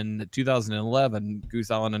in 2011, Goose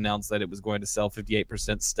Island announced that it was going to sell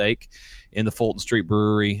 58% stake in the Fulton Street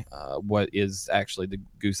Brewery, what is actually the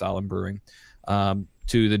Goose Island Brewing,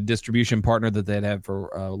 to the distribution partner that they'd had for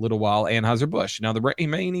a little while, Anheuser-Busch. Now, the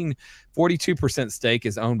remaining 42% stake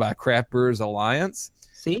is owned by Craft Brewers Alliance.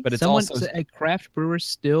 See, But it's someone also- a craft brewer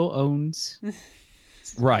still owns.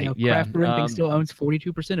 Right, yeah. Craft brewing thing still owns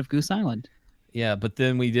 42% of Goose Island. Yeah, but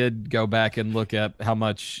then we did go back and look at how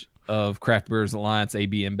much of Craft Brewers Alliance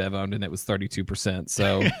AB InBev owned, and it was 32%.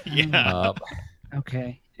 So, Yeah.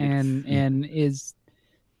 Okay, and is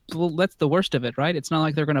well, that's the worst of it, right? It's not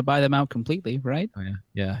like they're going to buy them out completely, right? oh,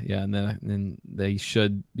 yeah, and then they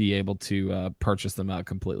should be able to purchase them out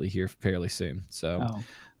completely here fairly soon. So,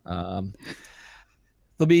 Oh,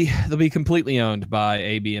 they'll be completely owned by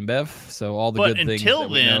AB InBev. So all the But good things until that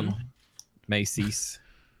we know then, may cease.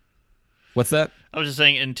 What's that? I was just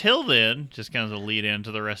saying, until then, just kind of the lead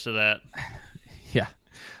into the rest of that. Yeah.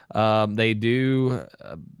 They do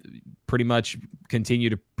pretty much continue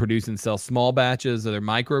to produce and sell small batches of their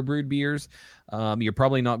microbrewed beers. You're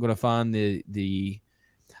probably not going to find the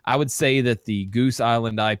I would say that the Goose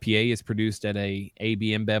Island IPA is produced at a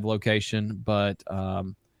AB InBev location, but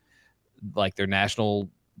like their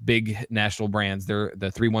big national brands,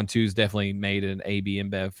 the 312 is definitely made at an AB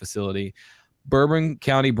InBev facility. Bourbon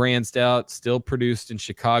County Brand Stout still produced in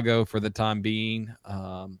Chicago for the time being.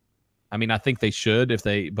 I mean, I think they should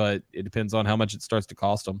but it depends on how much it starts to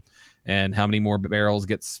cost them and how many more barrels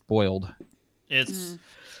get spoiled. It's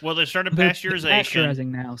well, they started they're pasteurization. pasteurizing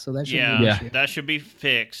now, so that should be Yeah, an issue. that should be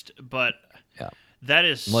fixed. But Yeah. that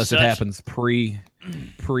is Unless it happens pre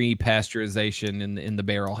pasteurization in the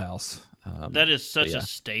barrel house. That is such yeah. a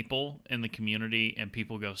staple in the community, and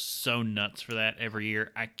people go so nuts for that every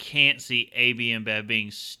year. I can't see AB InBev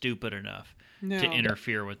being stupid enough No. to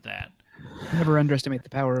interfere with that. Never underestimate the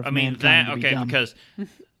power of I mean mankind that to be okay dumb. because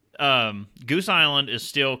Goose Island is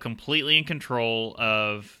still completely in control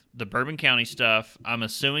of the Bourbon County stuff. I'm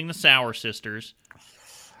assuming the Sour Sisters.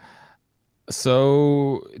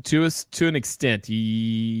 So to an extent,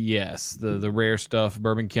 yes, the rare stuff,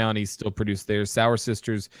 Bourbon County still produced there. Sour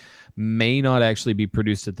Sisters may not actually be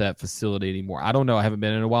produced at that facility anymore. I don't know. I haven't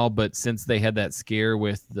been in a while, but since they had that scare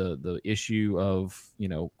with the issue of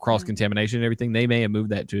cross contamination and everything, they may have moved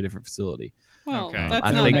that to a different facility. Well, Okay. that's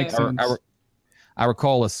I not think makes bad. sense. I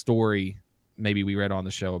recall a story maybe we read on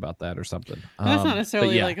the show about that or something. That's not But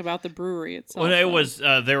necessarily yeah. like about the brewery itself. Well, it though. was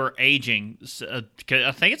they were aging. 'Cause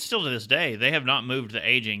I think it's still to this day. They have not moved the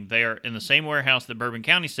aging. They are in the same warehouse that Bourbon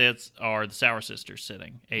County sits. Are the Sour Sisters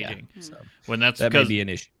sitting aging? So When that's that may because be an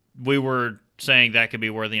issue. we were saying that could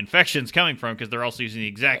be where the infection's coming from because they're also using the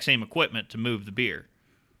exact same equipment to move the beer.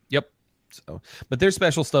 Yep. So, but their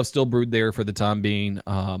special stuff still brewed there for the time being.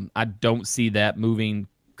 I don't see that moving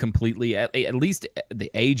completely, at least the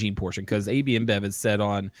aging portion, because AB InBev is set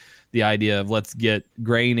on the idea of let's get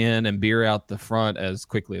grain in and beer out the front as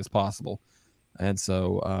quickly as possible. And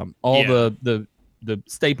so all Yeah. the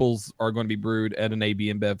staples are going to be brewed at an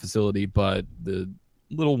AB InBev facility, but the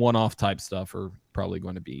little one-off type stuff are probably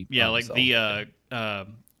going to be Yeah, like themselves. the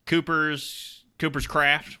Cooper's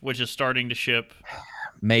Craft, which is starting to ship.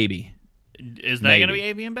 Maybe. Is that going to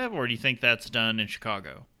Maybe. be AB InBev, or do you think that's done in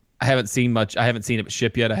Chicago? I haven't seen much. I haven't seen it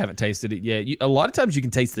ship yet. I haven't tasted it yet. A lot of times you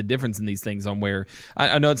can taste the difference in these things on where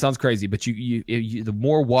I know it sounds crazy, but you the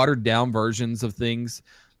more watered down versions of things,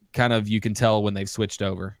 kind of you can tell when they've switched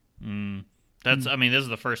over. That's. I mean, this is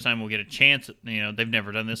the first time we'll get a chance. They've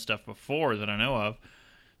never done this stuff before that I know of.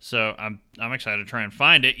 So I'm excited to try and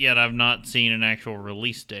find it. Yet I've not seen an actual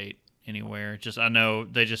release date anywhere. Just I know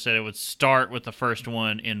they just said it would start with the first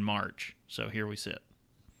one in March. So here we sit.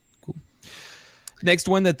 Next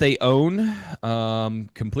one that they own,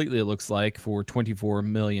 completely it looks like, for $24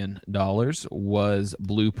 million was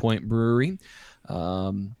Blue Point Brewery.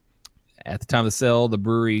 At the time of the sale, the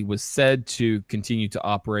brewery was said to continue to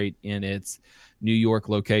operate in its New York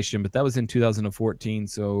location, but that was in 2014,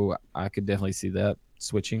 so I could definitely see that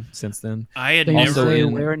switching since then. I had They didn't Also say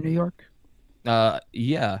in- where in New York?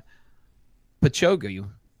 Yeah, Pachogi.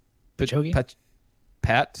 Pachogi?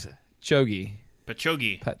 Pat Chogi.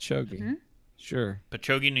 Pachogi, Pat Chogi. Sure.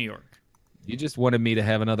 Pachogi, New York. You just wanted me to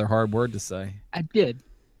have another hard word to say. I did,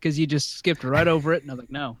 because you just skipped right over it, and I was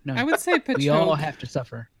like, no. I would say We all Patchogue. have to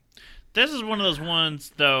suffer. This is one of those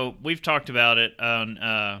ones, though. We've talked about it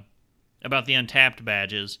on about the Untapped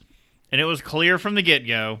badges, and it was clear from the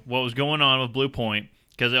get-go what was going on with Blue Point,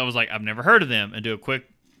 because I was like, I've never heard of them, and do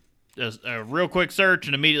a real quick search,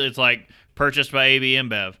 and immediately it's like purchased by AB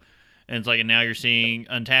InBev, and it's like, and now you're seeing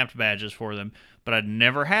Untapped badges for them, but I'd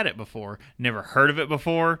never had it before, never heard of it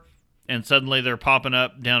before, and suddenly they're popping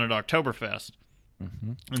up down at Oktoberfest,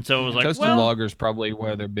 and so it was like, Toasted well, Lager's probably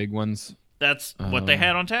one of their big ones. that's what they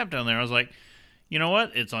had on tap down there. I was like, you know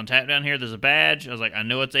what? It's on tap down here. There's a badge. I was like, I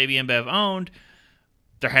know it's AB InBev owned.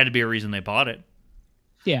 There had to be a reason they bought it.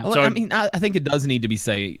 Yeah. Well, So- I mean, I think it does need to be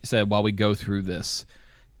said while we go through this.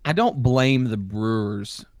 I don't blame the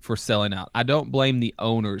brewers for selling out. I don't blame the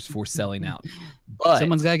owners for selling out. But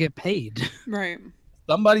Someone's got to get paid. Right.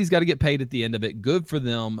 somebody's got to get paid at the end of it. Good for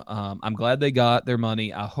them. I'm glad they got their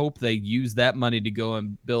money. I hope they use that money to go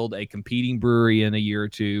and build a competing brewery in a year or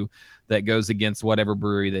two that goes against whatever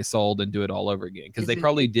brewery they sold and do it all over again, because they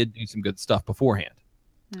probably did do some good stuff beforehand.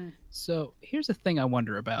 So here's the thing I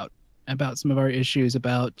wonder about some of our issues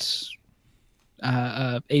about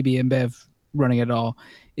AB InBev running it all.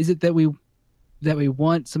 Is it that we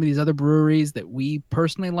want some of these other breweries that we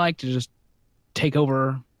personally like to just take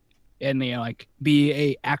over and like be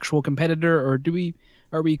a actual competitor, or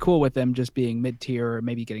are we cool with them just being mid-tier or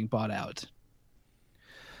maybe getting bought out?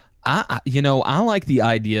 I like the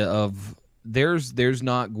idea of there's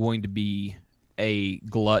not going to be a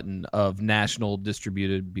glutton of nationally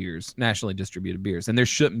distributed beers, and there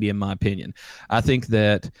shouldn't be, in my opinion. I think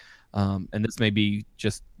that, and this may be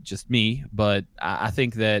just me, but I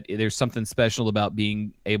think that there's something special about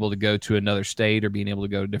being able to go to another state or being able to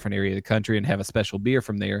go to a different area of the country and have a special beer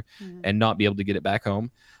from there and not be able to get it back home.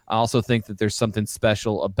 I also think that there's something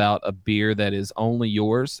special about a beer that is only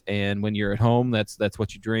yours, and when you're at home, that's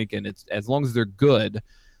what you drink, and it's, as long as they're good,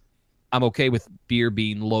 I'm okay with beer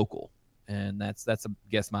being local, and that's I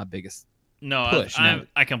guess my biggest No, push.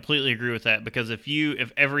 I completely agree with that, because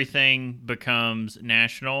if everything becomes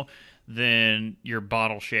national, then your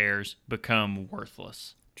bottle shares become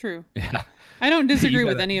worthless. True. Yeah. I don't disagree You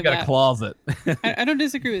with got any of a that. closet. I don't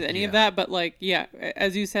disagree with any of that, but like, yeah,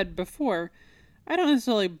 as you said before, I don't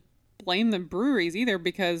necessarily blame the breweries either,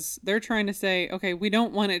 because they're trying to say, okay, we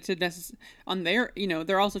don't want it to on their,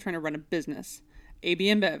 they're also trying to run a business. AB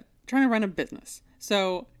InBev trying to run a business.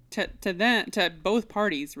 So to both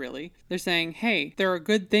parties, really, they're saying, hey, there are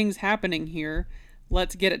good things happening here.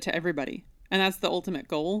 Let's get it to everybody. And that's the ultimate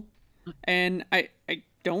goal. And I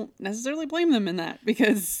don't necessarily blame them in that,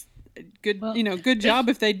 because good job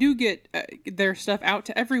if they do get their stuff out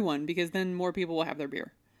to everyone, because then more people will have their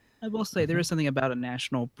beer. I will say there is something about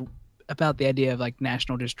about the idea of like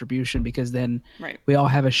national distribution, because then Right. we all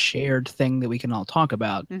have a shared thing that we can all talk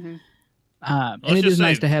about. Mm-hmm. And Let's it just is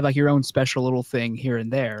nice say- to have like your own special little thing here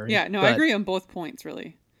and there. Yeah, no, I but- agree on both points,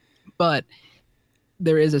 really. But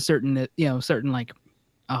there is a certain, certain like,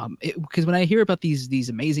 because when I hear about these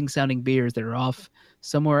amazing sounding beers that are off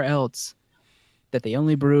somewhere else that they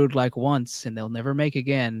only brewed like once and they'll never make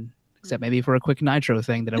again, except maybe for a quick nitro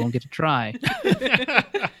thing that I won't get to try.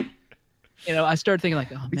 I start thinking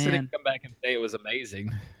like, oh We said man, he'd come back and say it was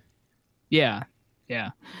amazing. yeah.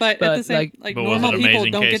 But at But, the same, like But was normal it people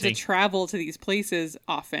amazing, don't get Casey? to travel to these places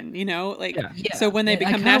often, like Yeah. so when they And I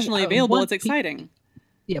become kinda- nationally I available, want it's exciting.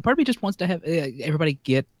 Yeah, part of me just wants to have everybody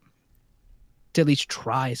get to at least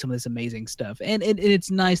try some of this amazing stuff, and it's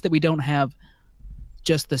nice that we don't have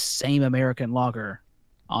just the same American lager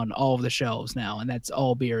on all of the shelves now, and that's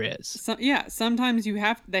all beer is. So, yeah, sometimes they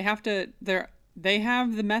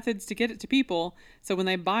have the methods to get it to people. So when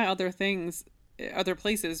they buy other things, other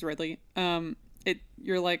places, really,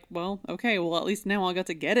 you're like, well, okay, well at least now I'll get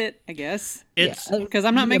to get it, I guess, It's because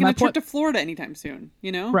I'm not Yeah, making my a trip point- to Florida anytime soon.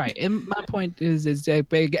 Right, and my point is I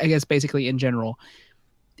guess basically in general,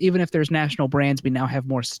 even if there's national brands, we now have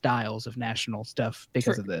more styles of national stuff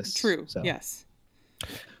because of this. True. So. Yes.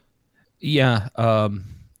 Yeah,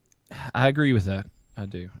 I agree with that. I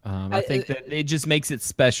do. I think that it just makes it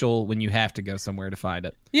special when you have to go somewhere to find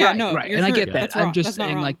it. Yeah. right, no. right, You're and I true. get that. That's I'm wrong. just That's not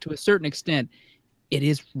saying, wrong. like, to a certain extent, it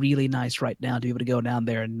is really nice right now to be able to go down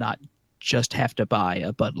there and not just have to buy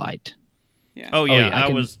a Bud Light. Yeah. oh yeah, yeah, I I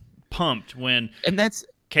can- was pumped when And that's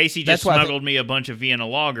Casey That's just why I smuggled me a bunch of Vienna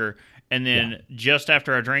Lager, and then just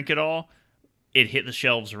after I drank it all, it hit the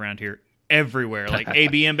shelves around here everywhere. Like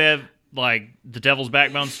AB InBev, like the Devil's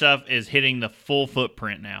Backbone stuff is hitting the full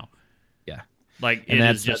footprint now. Yeah. Like And it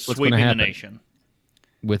that's- is that's just what's gonna sweeping the happen. nation.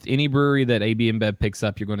 with any brewery that AB InBev picks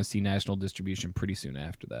up, you're going to see national distribution pretty soon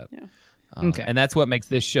after that. Yeah. Okay. And that's what makes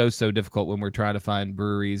this show so difficult when we're trying to find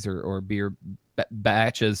breweries or beer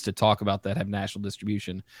batches to talk about that have national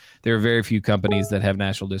distribution. There are very few companies that have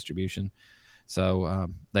national distribution. So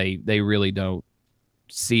they really don't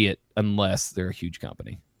see it unless they're a huge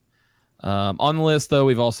company. On the list, though,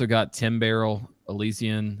 we've also got Tim Barrel,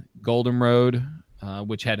 Elysian, Golden Road,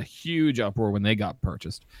 which had a huge uproar when they got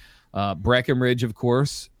purchased. Breckenridge, of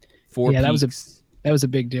course. Four Yeah, Peaks, that was a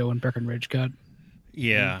big deal when Breckenridge got.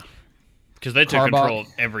 Yeah. Because they took Karbach. control of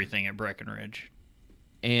everything at Breckenridge.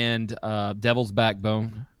 and Devil's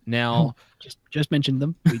Backbone. Now, Just mentioned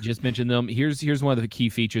them. we just mentioned them. Here's one of the key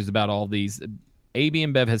features about all these. AB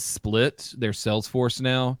InBev has split their sales force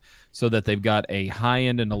now so that they've got a high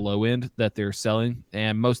end and a low end that they're selling.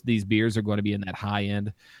 And most of these beers are going to be in that high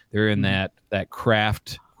end. They're in that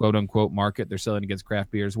craft, quote unquote, market. They're selling against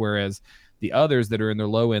craft beers, whereas the others that are in their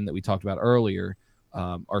low end that we talked about earlier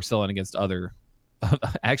are selling against other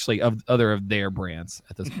of their brands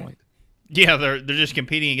at this point. Yeah, they're just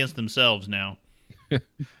competing against themselves now.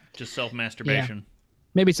 Just self-masturbation.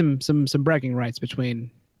 Maybe some bragging rights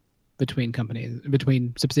between companies,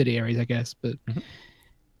 between subsidiaries, I guess. But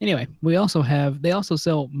anyway, they also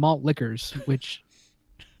sell malt liquors, which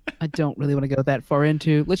I don't really want to go that far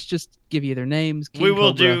into. Let's just give you their names. King We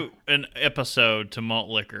will Cobra, do an episode to malt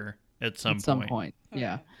liquor at some point.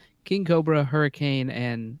 Yeah. King Cobra, Hurricane,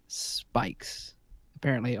 and Spikes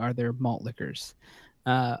apparently are their malt liquors.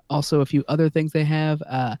 Also, a few other things they have.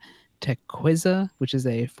 Tequila, which is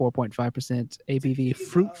a 4.5% ABV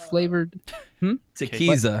fruit flavored.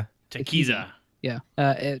 Tequila. Tequila. Yeah.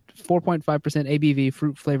 At 4.5% ABV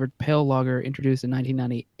fruit flavored pale lager introduced in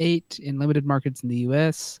 1998 in limited markets in the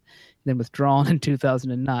U.S., then withdrawn in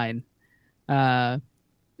 2009.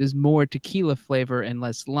 There's more tequila flavor and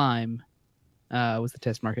less lime. Was the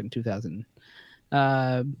test market in 2000. We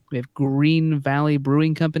have Green Valley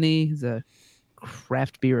Brewing Company. It's a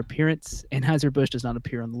craft beer appearance. Anheuser-Busch does not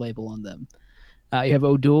appear on the label on them. You have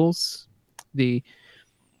O'Doul's, the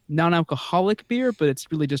non-alcoholic beer, but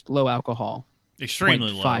it's really just low alcohol.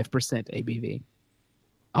 Extremely low. 5% ABV.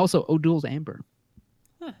 Also, O'Doul's Amber.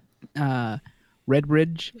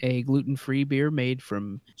 Redbridge, a gluten-free beer made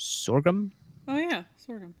from sorghum. Oh yeah,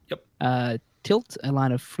 sorghum. Tilt, a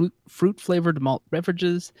line of fruit-flavored malt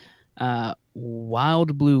beverages.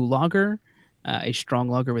 Wild Blue Lager, a strong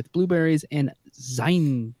lager with blueberries, and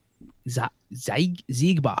Ziegbach. Ziegen?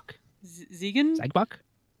 Ziegbach?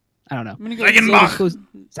 I don't know. I'm gonna go. Ziegenbach.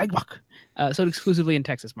 Ziegbach. Sold exclusively in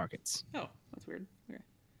Texas markets. Oh, that's weird. Okay.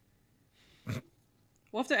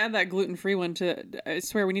 We'll have to add that gluten-free one to. I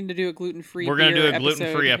swear we need to do a gluten-free. We're gonna do a beer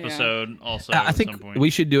gluten-free Yeah. episode also. I at think some point. we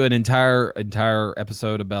should do an entire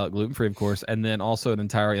episode about gluten-free, of course, and then also an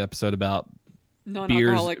entire episode about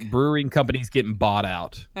Non-alcoholic. beers, brewing companies getting bought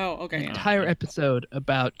out. Oh, okay. An yeah. entire episode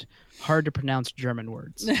about hard to pronounce German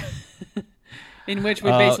words. In which we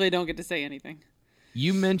basically don't get to say anything.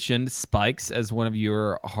 You mentioned Spikes as one of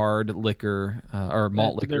your hard liquor or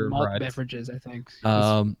malt They're liquor malt varieties. beverages, I think.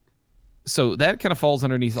 So that kind of falls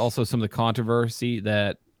underneath also some of the controversy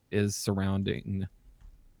that is surrounding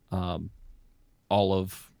all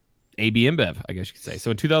of AB InBev, I guess you could say.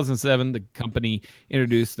 So in 2007, the company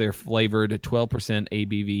introduced their flavored 12%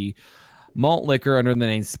 ABV malt liquor under the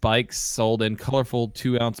name Spikes, sold in colorful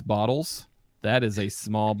 2-ounce bottles. That is a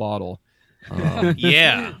small bottle.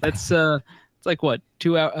 Yeah. That's it's like what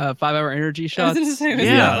 5-hour energy I was shots. gonna say,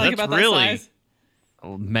 Yeah, like that's about that really- size.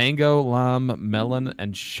 Mango, lime, melon,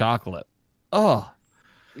 and chocolate. Oh.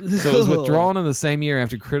 So it was withdrawn in the same year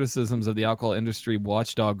after criticisms of the alcohol industry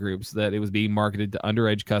watchdog groups that it was being marketed to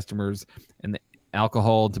underage customers and the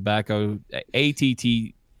alcohol, tobacco,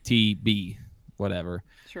 ATTB, whatever,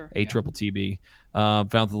 Sure. ATTB, found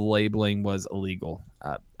that the labeling was illegal.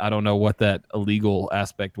 I don't know what that illegal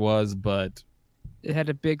aspect was, but It had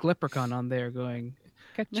a big leprechaun on there going,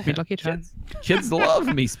 "Catch me, lucky charm." kids love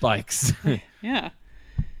me Spikes. Yeah.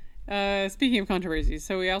 Speaking of controversies,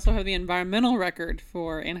 so we also have the environmental record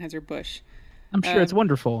for Anheuser-Busch. I'm sure it's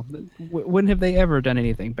wonderful. When have they ever done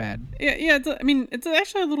anything bad? Yeah. It's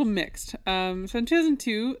actually a little mixed. So in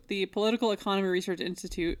 2002, the Political Economy Research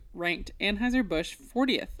Institute ranked Anheuser-Busch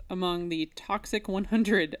 40th among the Toxic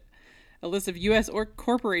 100, a list of U.S. or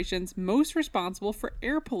corporations most responsible for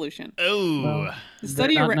air pollution. Oh. The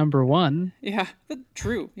study They're not number one. Yeah,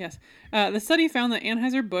 true. Yes. The study found that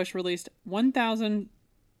Anheuser-Busch released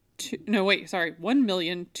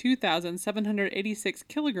 1,002,786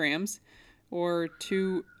 kilograms, or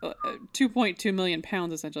 2.2 million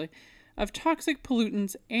pounds, essentially, of toxic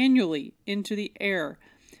pollutants annually into the air.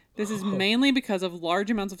 This is mainly because of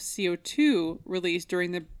large amounts of CO2 released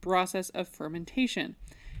during the process of fermentation.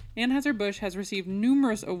 Anheuser-Busch has received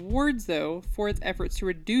numerous awards, though, for its efforts to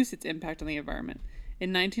reduce its impact on the environment.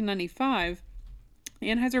 In 1995,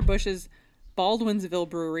 Anheuser-Busch's Baldwinsville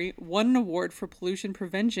Brewery won an award for pollution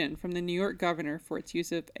prevention from the New York governor for its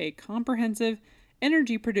use of a comprehensive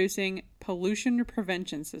energy-producing pollution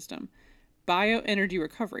prevention system, bioenergy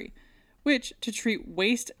recovery, which to treat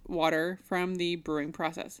wastewater from the brewing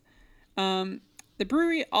process. The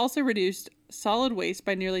brewery also reduced solid waste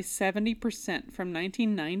by nearly 70% from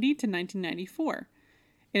 1990 to 1994.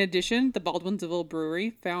 In addition, the Baldwinsville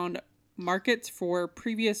Brewery found markets for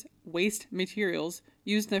previous waste materials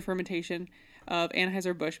used in the fermentation of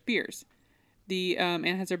Anheuser-Busch beers. The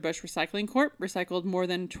Anheuser-Busch Recycling Corp. Recycled more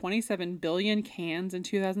than 27 billion cans in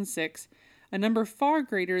 2006, a number far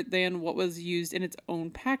greater than what was used in its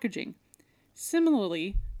own packaging.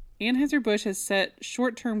 Similarly, Anheuser-Busch has set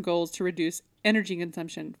short-term goals to reduce energy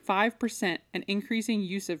consumption 5% and increasing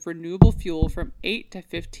use of renewable fuel from 8 to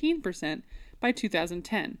 15% by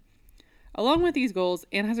 2010. Along with these goals,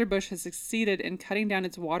 Anheuser-Busch has succeeded in cutting down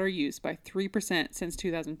its water use by 3% since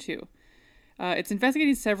 2002. It's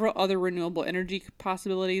investigating several other renewable energy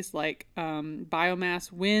possibilities like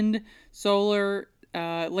biomass, wind, solar,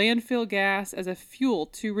 landfill gas as a fuel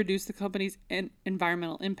to reduce the company's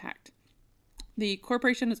environmental impact. The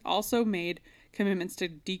corporation has also made commitments to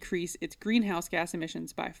decrease its greenhouse gas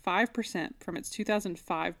emissions by 5% from its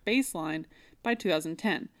 2005 baseline by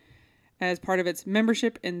 2010, as part of its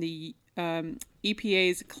membership in the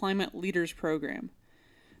EPA's Climate Leaders Program.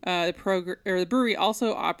 The brewery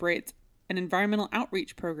also operates an environmental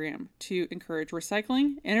outreach program to encourage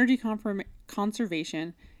recycling, energy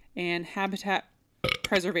conservation, and habitat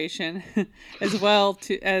preservation, as well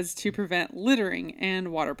as to prevent littering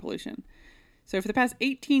and water pollution. So for the past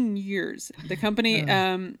 18 years, the company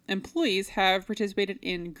employees have participated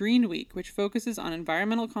in Green Week, which focuses on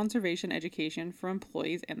environmental conservation education for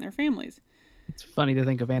employees and their families. It's funny to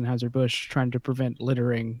think of Anheuser-Busch trying to prevent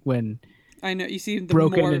littering when I know, you see the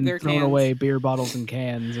broken more of and their thrown cans. away beer bottles and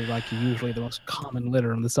cans are like usually the most common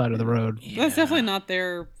litter on the side of the road. That's definitely not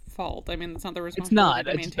their fault. I mean, it's not their It's responsibility not.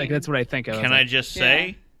 to It's just maintain. like, that's what I think of. Can I just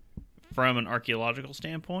say, from an archaeological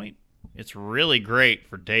standpoint, it's really great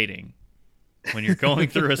for dating. When you're going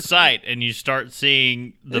through a site and you start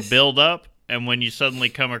seeing the build-up, and when you suddenly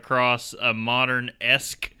come across a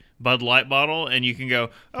modern-esque Bud Light bottle, and you can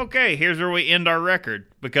go, okay, here's where we end our record,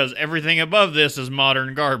 because everything above this is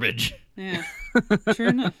modern garbage. Yeah, true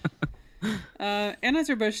enough.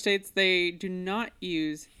 Anheuser-Busch states they do not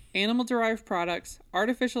use animal-derived products,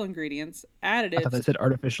 artificial ingredients, additives. I thought they said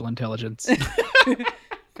artificial intelligence.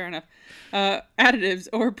 Fair enough. Additives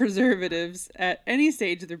or preservatives at any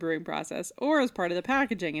stage of the brewing process or as part of the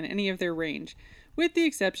packaging in any of their range, with the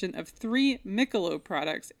exception of 3 Michelob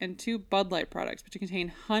products and 2 Bud Light products, which contain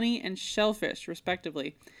honey and shellfish,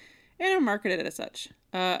 respectively, and are marketed as such.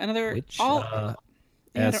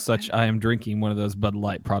 Such, I am drinking one of those Bud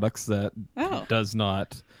Light products that does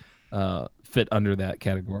not fit under that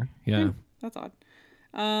category. Yeah. That's odd.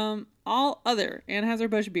 All other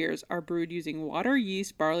Anheuser-Busch beers are brewed using water,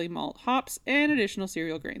 yeast, barley, malt, hops, and additional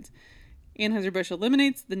cereal grains. Anheuser-Busch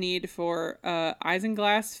eliminates the need for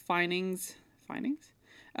isinglass finings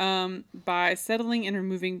by settling and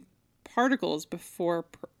removing particles before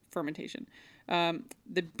fermentation.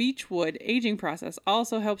 The beechwood aging process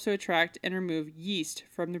also helps to attract and remove yeast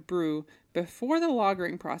from the brew before the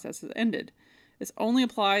lagering process is ended. This only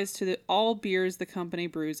applies to all beers the company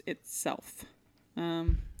brews itself.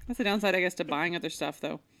 That's the downside, I guess, to buying other stuff,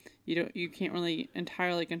 though. You can't really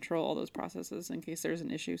entirely control all those processes in case there's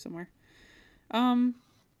an issue somewhere.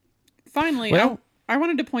 Finally, I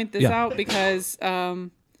wanted to point this out because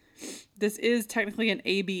this is technically an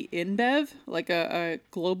AB InBev, like a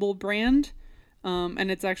global brand,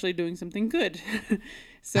 and it's actually doing something good.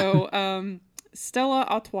 So Stella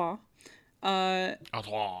Artois.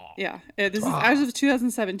 Yeah, this is as of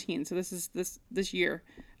 2017, so this is this year.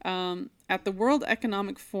 At the World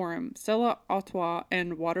Economic Forum, Stella Artois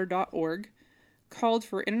and Water.org called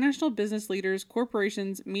for international business leaders,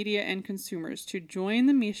 corporations, media, and consumers to join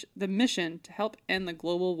the mission to help end the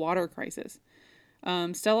global water crisis.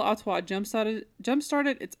 Stella Artois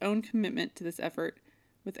jumpstarted its own commitment to this effort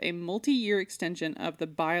with a multi-year extension of the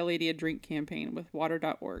Buy a Lady a Drink campaign with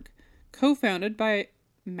Water.org, co-founded by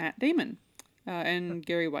Matt Damon and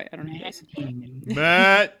Gary White. I don't know who that is.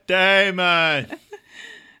 Matt Damon!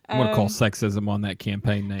 I'm going to call sexism on that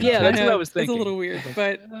campaign name. Yeah, that's what I was thinking. It's a little weird,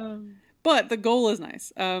 but the goal is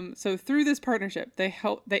nice. So through this partnership, they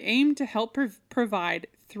aim to help provide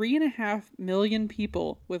 3.5 million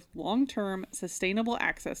people with long-term sustainable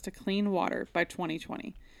access to clean water by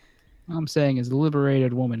 2020. All I'm saying is a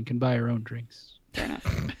liberated woman can buy her own drinks. Fair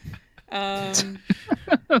enough.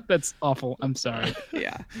 That's awful. I'm sorry.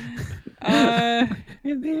 Yeah.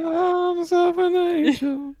 In the arms of an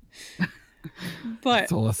angel. But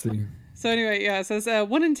That's all I see. so anyway, yeah, it says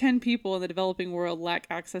 1 in 10 people in the developing world lack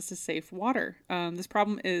access to safe water. This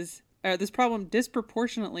problem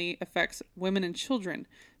disproportionately affects women and children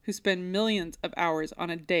who spend millions of hours on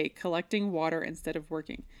a day collecting water instead of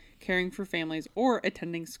working, caring for families, or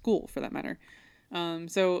attending school, for that matter.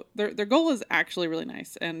 So their goal is actually really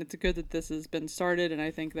nice, and it's good that this has been started, and I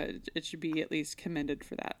think that it should be at least commended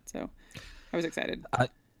for that. So I was excited.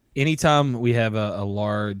 Anytime we have a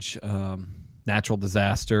large natural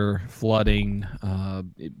disaster, flooding,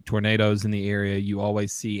 tornadoes in the area, you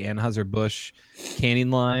always see Anheuser-Busch canning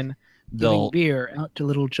line. Giving beer out to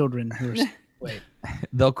little children who are wait.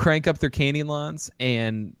 They'll crank up their canning lines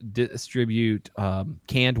and distribute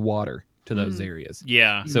canned water to those areas.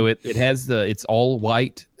 Yeah. So it has it's all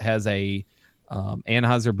white, has a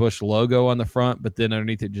Anheuser-Busch logo on the front, but then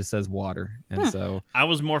underneath it just says water. And so I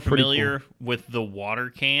was more Pretty familiar with the water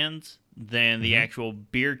cans than the actual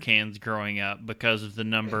beer cans growing up because of the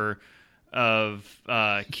number of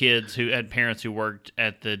kids who had parents who worked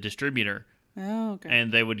at the distributor. Oh, okay.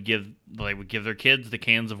 And they would give their kids the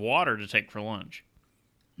cans of water to take for lunch.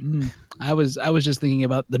 I was just thinking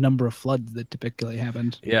about the number of floods that typically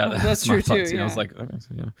happened. yeah, that's my true, too, thoughts. I was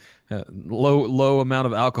yeah. like, low amount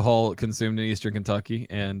of alcohol consumed in Eastern Kentucky,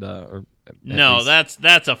 and No, that's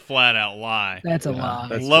a flat out lie. That's a Yeah, lie.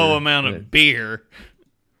 that's Low true. amount Yeah. of beer.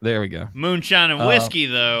 There we go. Moonshine and whiskey,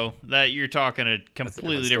 though, that you're talking a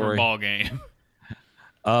completely different story. ball game.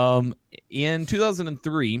 In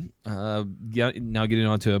 2003, now getting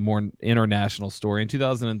on to a more international story. In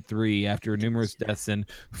 2003, after numerous deaths in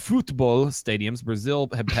football stadiums, Brazil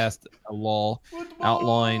had passed a law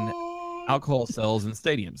outlawing alcohol sales in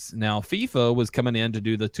stadiums. Now, FIFA was coming in to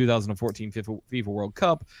do the 2014 FIFA World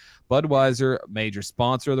Cup. Budweiser, major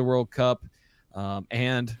sponsor of the World Cup,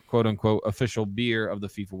 and quote-unquote official beer of the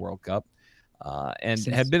FIFA World Cup, and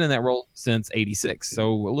had been in that role since '86,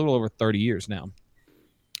 so a little over 30 years now.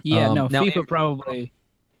 Yeah, now- FIFA probably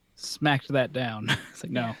smacked that down. It's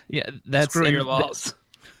like, no, Yeah, that's screw your and laws.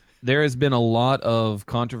 There has been a lot of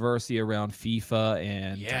controversy around FIFA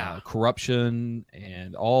and Yeah. corruption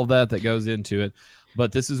and all that goes into it.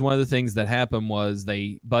 But this is one of the things that happened was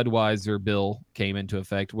Budweiser bill came into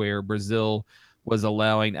effect where Brazil was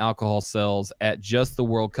allowing alcohol sales at just the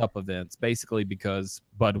World Cup events, basically because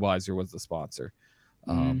Budweiser was the sponsor.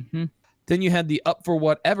 Mhm. Then you had the Up for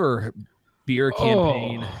Whatever beer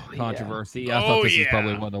campaign yeah. controversy. I Oh, thought this was yeah.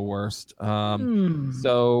 probably one of the worst. Mm.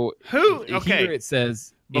 So Who? Okay. here it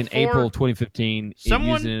says in Before- April 2015,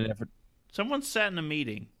 Someone- using an effort. Someone sat in a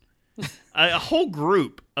meeting. A whole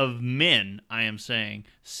group of men, I am saying,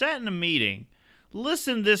 sat in a meeting,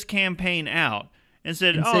 listened this campaign out, and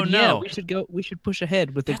said, And "Oh said, no, yeah, we should push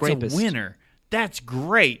ahead with the that's grapist. a winner. That's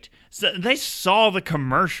great." So they saw the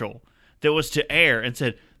commercial that was to air and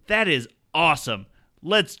said, "That is awesome.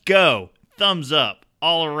 Let's go. Thumbs up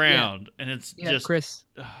all around." And it's Yeah, just Chris.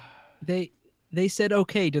 They said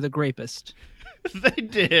okay to the grapist. they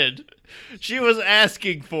did. She was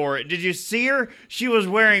asking for it. Did you see her? She was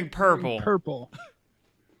wearing purple. Purple.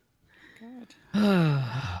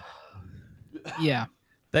 God. Yeah.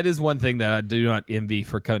 That is one thing that I do not envy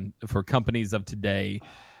for companies of today.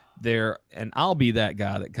 And I'll be that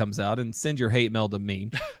guy that comes out and send your hate mail to me.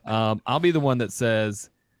 I'll be the one that says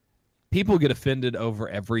people get offended over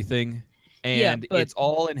everything, and but- it's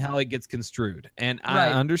all in how it gets construed. And Right.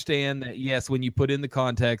 I understand that, yes, when you put in the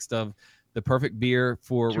context of the perfect beer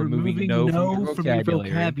for You're removing no from your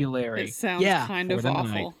vocabulary, It sounds Yeah. kind for of the awful.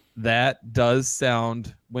 night. That does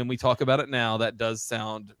sound, when we talk about it now, that does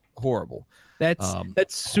sound horrible. That's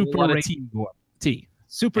super A lot of rating. tea.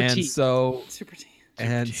 Super and tea. so Super tea.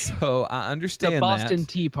 so I The understand Boston that,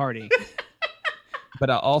 Tea Party. but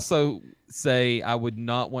I also say I would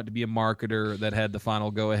not want to be a marketer that had the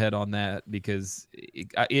final go ahead on that, because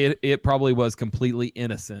it probably was completely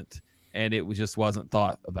innocent and it just wasn't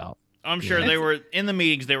thought about. I'm sure Yeah. they were in the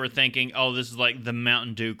meetings. They were thinking, "Oh, this is like the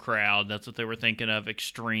Mountain Dew crowd." That's what they were thinking of,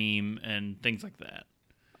 extreme and things like that.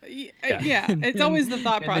 Yeah, it's always the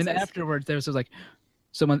thought process. And then afterwards, there was like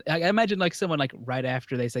someone. I imagine like someone like right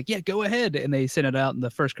after they say, "Yeah, go ahead," and they send it out, and the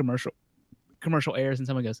first commercial airs, and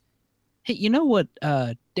someone goes, "Hey, you know what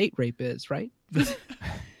date rape is, right?"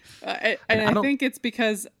 And I think it's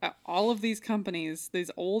because all of these companies, these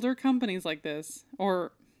older companies like this,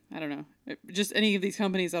 or I don't know, just any of these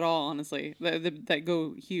companies at all, honestly, that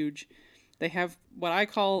go huge, they have what I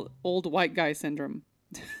call old white guy syndrome.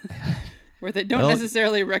 where they don't Well-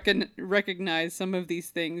 necessarily recognize some of these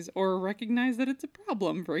things or recognize that it's a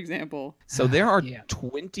problem, for example. So there are Yeah.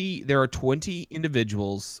 20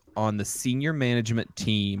 individuals on the senior management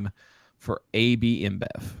team for AB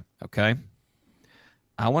InBev. Okay.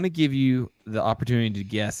 I want to give you the opportunity to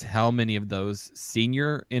guess how many of those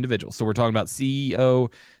senior individuals. So we're talking about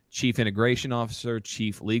CEO, chief integration officer,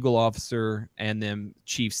 chief legal officer, and then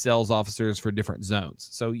chief sales officers for different zones.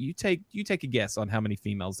 So you take a guess on how many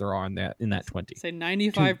females there are in that 20. Say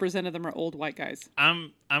 95% of them are old white guys.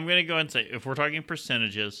 I'm gonna go and say, if we're talking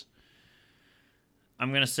percentages,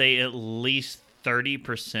 I'm gonna say at least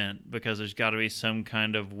 30%, because there's got to be some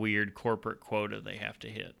kind of weird corporate quota they have to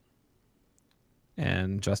hit.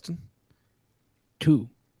 And Justin? Two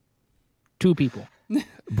people.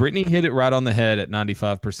 Brittany hit it right on the head at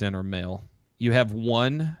 95% are male. You have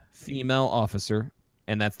one female officer,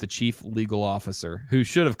 and that's the chief legal officer, who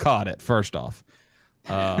should have caught it first off.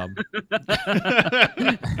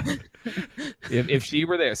 If she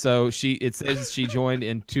were there, so it says she joined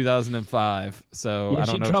in 2005. So Yeah, I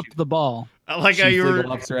she don't know. dropped the ball. I like how chief you were.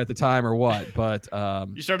 legal officer at the time or what, but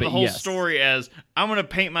You started but the whole yes. story as, I'm gonna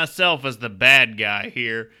paint myself as the bad guy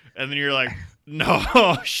here, and then you're like,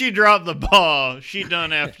 no, she dropped the ball. She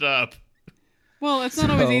done effed up. Well, it's not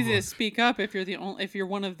always So- easy to speak up if you're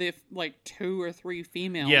one of the like 2 or 3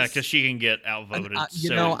 females. Yeah, because she can get outvoted.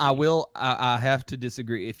 I have to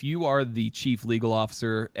disagree. If you are the chief legal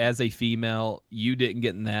officer as a female, you didn't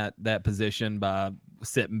get in that position by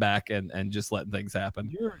sitting back and just letting things happen.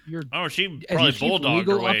 You're Oh, she as probably your chief bulldogged her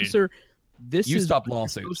legal way. officer. This You is stop what you're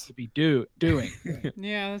lawsuits. supposed to be doing.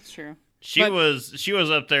 Yeah, that's true. She But- was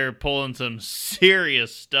up there pulling some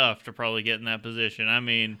serious stuff to probably get in that position. I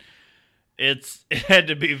mean, it had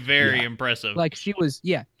to be very Yeah. impressive. Like she was,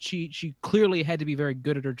 she clearly had to be very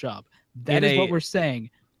good at her job. That In is what a- we're saying.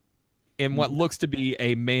 In what looks to be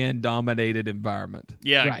a man-dominated environment.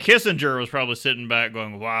 Yeah, Right. Kissinger was probably sitting back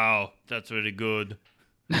going, "Wow, that's really good."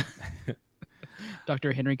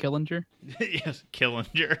 Dr. Henry Killinger. Yes,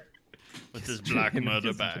 Killinger with his black Henry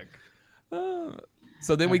mother Kissinger. back.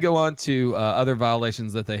 So then we go on to other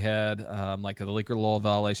violations that they had, like the liquor law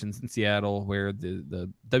violations in Seattle, where the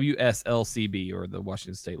WSLCB, or the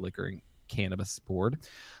Washington State Liquor and Cannabis Board,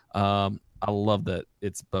 I love that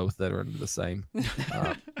it's both that are under the same,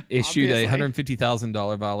 issued a Obviously.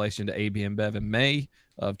 $150,000 violation to AB InBev in May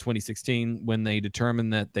of 2016 when they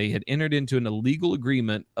determined that they had entered into an illegal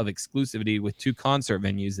agreement of exclusivity with 2 concert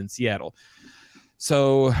venues in Seattle.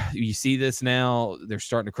 So you see this now, they're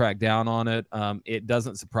starting to crack down on it. It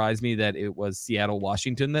doesn't surprise me that it was Seattle,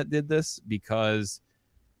 Washington that did this, because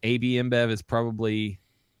AB InBev is probably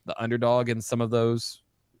the underdog in some of those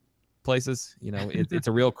places. You know, it's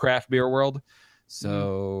a real craft beer world.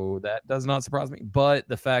 So that does not surprise me. But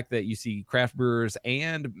the fact that you see craft brewers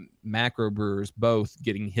and macro brewers both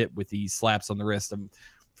getting hit with these slaps on the wrist,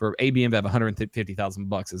 for AB InBev,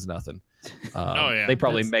 $150,000 is nothing. Oh, yeah. They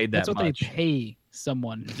probably made that That's what much. they pay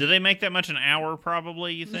someone. Do they make that much an hour?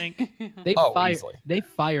 Probably, you think? Easily. They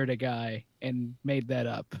fired a guy and made that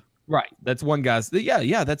up. Right. That's one guy's.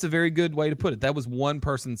 Yeah. That's a very good way to put it. That was one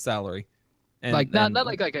person's salary. And, Like not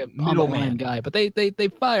like a middleman. middleman guy, but they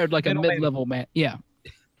fired like a Middleman. mid-level man. Yeah.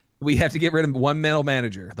 we have to get rid of one middle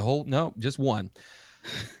manager. Just one.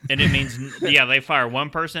 And it means, yeah, they fire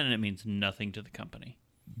one person, and it means nothing to the company.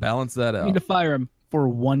 Balance that We out. need to fire him for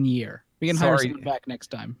 1 year. We can hire Sorry. someone back next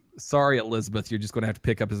time. Sorry, Elizabeth, you're just going to have to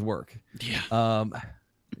pick up his work. Yeah.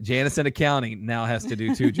 Janice in accounting now has to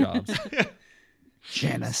do 2 jobs.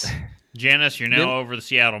 Janice. Janice, you're now Then- over the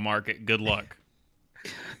Seattle market. Good luck.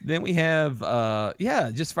 Then we have,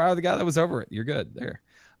 just fire the guy that was over it. You're good there.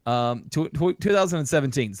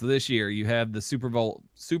 2017. So this year you have the Super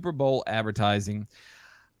Bowl advertising.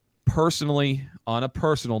 Personally, on a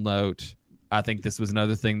personal note, I think this was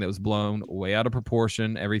another thing that was blown way out of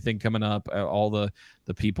proportion. Everything coming up, all the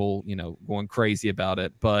people, going crazy about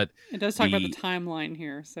it. But It does talk about the- the timeline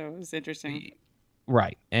here, so it's interesting.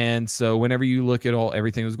 right, and so whenever you look at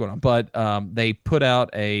everything that was going on, but they put out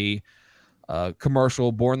a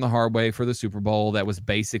commercial, Born the Hard Way, for the Super Bowl that was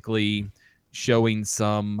basically showing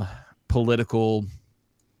some political,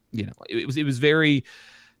 it was very,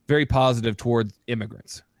 very positive toward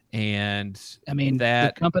immigrants. And I mean,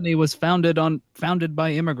 that the company was founded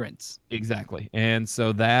by immigrants. exactly. And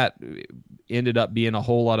so that ended up being a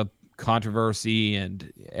whole lot of controversy,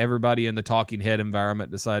 and everybody in the talking head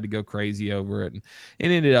environment decided to go crazy over it. And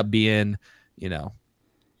it ended up being,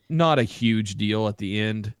 not a huge deal at the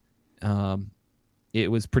end.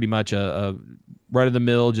 It was pretty much a run of the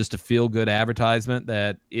mill, just a feel good advertisement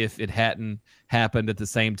that if it hadn't happened at the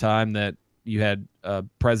same time that you had a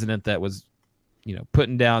president that was,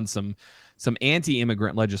 putting down some some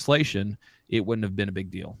anti-immigrant legislation, it wouldn't have been a big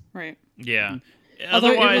deal. Right. Yeah. Although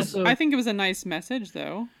Otherwise, I think it was a nice message,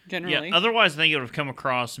 though. Generally. yeah. Otherwise, I think it would have come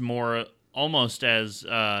across more almost as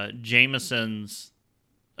Jameson's.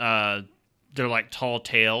 Their like Tall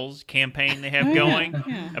Tales campaign they have going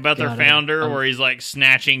about their founder, where he's like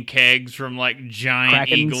snatching kegs from like giant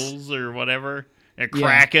Krakens. eagles or whatever, and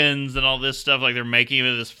krakens and all this stuff. Like they're making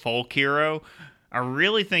him this folk hero. I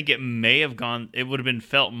really think it may have gone. It would have been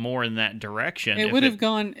felt more in that direction. It would have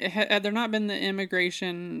gone. Had there not been the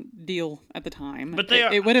immigration deal at the time, But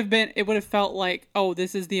it would have been. It would have felt like, oh,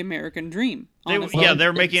 this is the American dream. Honestly.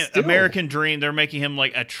 They're making American Dream. They're making him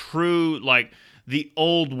like a true like. The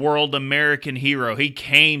old world American hero. He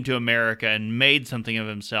came to America and made something of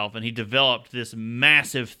himself, and he developed this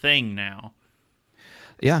massive thing now.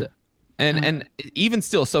 Yeah. And even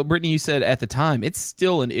still, so Brittany, you said at the time, it's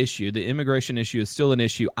still an issue. The immigration issue is still an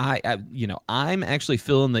issue. I'm actually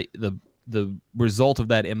feeling the result of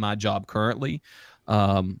that in my job currently.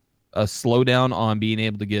 A slowdown on being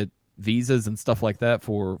able to get visas and stuff like that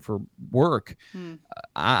for work.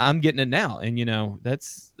 I'm getting it now. And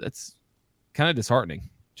that's kind of disheartening,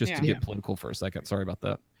 just to get political for a second. Sorry about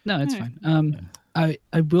that. No, it's fine.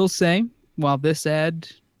 I will say, while this ad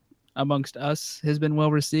amongst us has been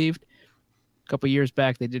well received, a couple years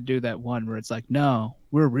back they did do that one where it's like, no,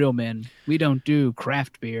 we're real men. We don't do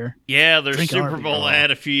craft beer. Yeah, their Drink Super our Bowl beer.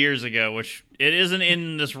 ad a few years ago, which it isn't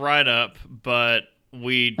in this write-up, but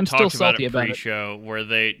we I'm still talked about salty it about it. pre-show, where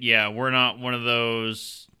we're not one of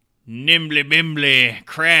those nimbly bimbly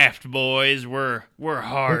craft boys. We're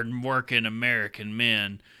hard working American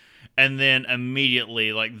men. And then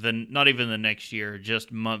immediately, like not even the next year,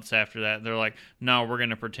 just months after that, they're like, no, we're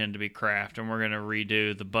going to pretend to be craft, and we're going to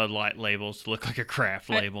redo the Bud Light labels to look like a craft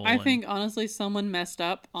label. I think honestly, someone messed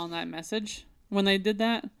up on that message when they did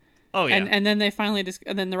that. Oh yeah. And then they finally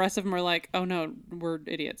and then the rest of them are like, oh no, we're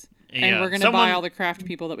idiots. Yeah, And we're going to buy all the craft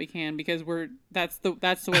people that we can because that's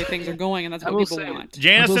the way things are going, and that's what people want.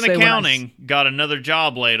 Janice I will in say when accounting got another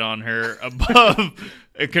job laid on her above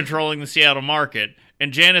controlling the Seattle market.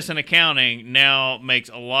 And Janice in accounting now makes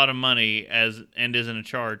a lot of money and is in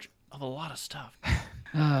charge of a lot of stuff.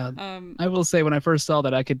 I will say when I first saw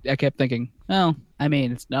that, I kept thinking, well, I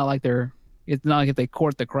mean, it's not like if they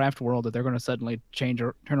court the craft world that they're going to suddenly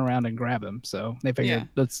turn around and grab him. So they figured,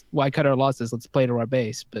 why cut our losses? Let's play to our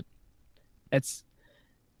base. But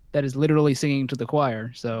that is literally singing to the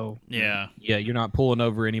choir. So Yeah, you're not pulling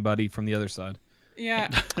over anybody from the other side. Yeah.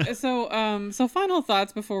 So final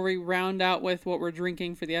thoughts before we round out with what we're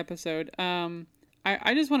drinking for the episode.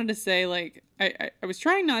 I just wanted to say, like, I was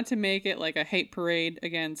trying not to make it like a hate parade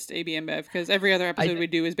against AB InBev because every other episode we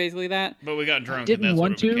do is basically that. but we got drunk. didn't and that's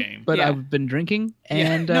want what it to, became. but Yeah. I've been drinking,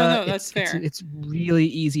 Yeah. and No, that's fair. It's really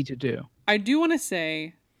easy to do. I do want to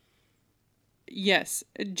say, yes,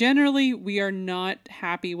 generally we are not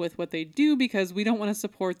happy with what they do because we don't want to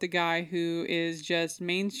support the guy who is just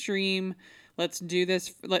mainstream. Let's do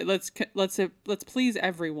this. Let's please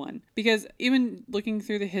everyone. Because even looking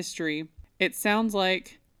through the history, it sounds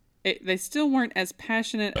like they still weren't as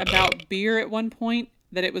passionate about beer at one point.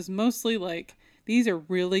 That it was mostly like, these are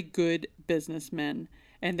really good businessmen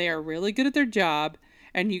and they are really good at their job.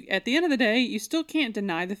 And at the end of the day, you still can't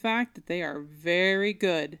deny the fact that they are very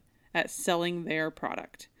good at selling their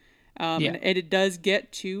product. And it does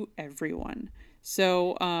get to everyone.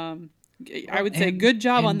 So I would say good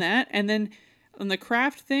job on that. And then on the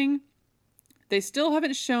craft thing, they still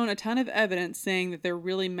haven't shown a ton of evidence saying that they're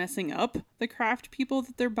really messing up the craft people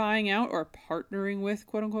that they're buying out or partnering with,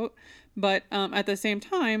 quote unquote. But at the same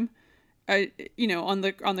time, on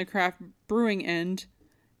the craft brewing end,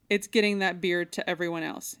 it's getting that beer to everyone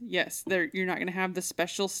else. Yes, you're not going to have the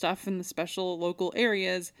special stuff in the special local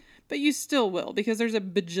areas, but you still will because there's a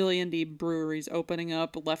bajillion breweries opening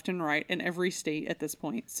up left and right in every state at this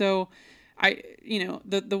point. So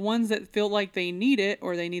the ones that feel like they need it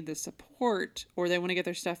or they need the support or they want to get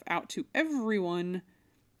their stuff out to everyone,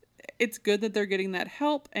 it's good that they're getting that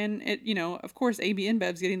help. And of course, AB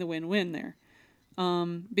InBev's getting the win-win there.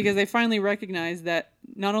 Because they finally recognize that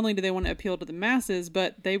not only do they want to appeal to the masses,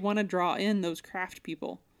 but they want to draw in those craft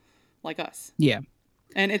people like us. Yeah.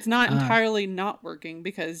 And it's not entirely not working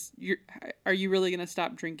because are you really going to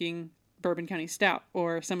stop drinking Bourbon County Stout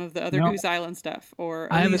or some of the other Goose Island stuff? Or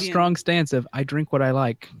I have a Elysian? strong stance of I drink what I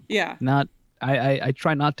like. Yeah. I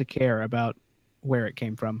try not to care about where it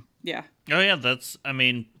came from. Yeah. Oh yeah, that's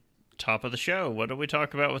top of the show. What did we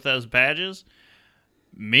talk about with those badges?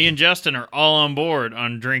 Me and Justin are all on board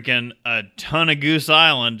on drinking a ton of Goose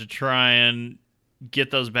Island to try and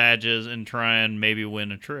get those badges and try and maybe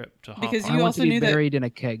win a trip to Hop Because Hop. you I want also to be knew that- buried in a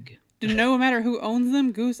keg. no matter who owns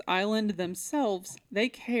them, Goose Island themselves, they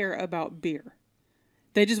care about beer.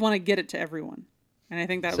 They just want to get it to everyone. And I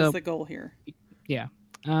think that was the goal here. Yeah.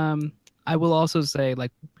 I will also say,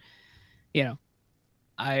 like, you know,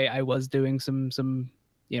 I was doing some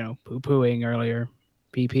poo-pooing earlier,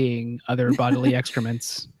 pee-peeing, other bodily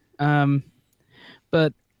excrements.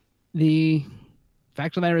 But the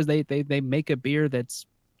fact of the matter is they make a beer that's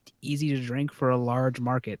easy to drink for a large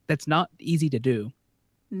market. That's not easy to do.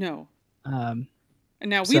 No. And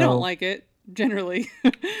now we don't like it generally,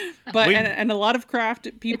 but and a lot of craft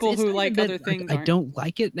people who like other things. I don't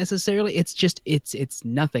like it necessarily. It's just it's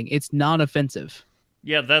nothing. It's not offensive.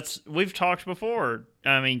 Yeah, we've talked before.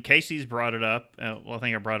 I mean, Casey's brought it up. Well, I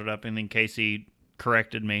think I brought it up, and then Casey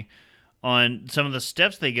corrected me on some of the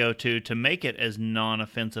steps they go to make it as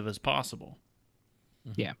non-offensive as possible.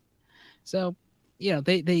 Yeah. So, they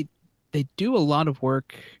do a lot of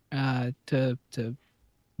work to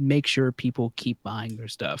make sure people keep buying their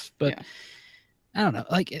stuff. But I don't know,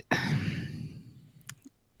 like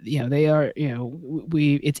they are,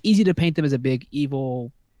 it's easy to paint them as a big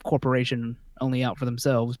evil corporation only out for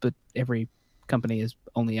themselves, but every company is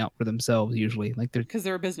only out for themselves usually. Like because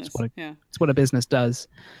they're a business. It's what a business does.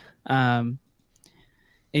 Anything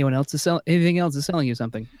else is selling you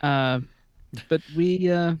something. But we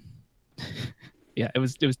yeah, it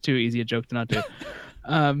was too easy a joke to not do.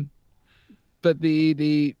 But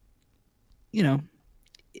the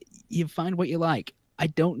you find what you like. I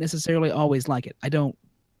don't necessarily always like it. I don't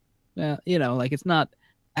like, it's not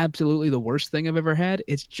absolutely the worst thing I've ever had.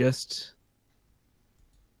 It's just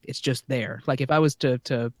there. Like, if I was to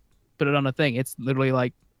put it on a thing, it's literally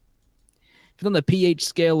like, if it's on the pH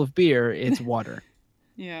scale of beer, it's water.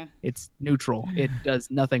 Yeah. It's neutral. It does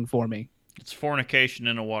nothing for me. It's fornication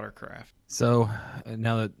in a watercraft. So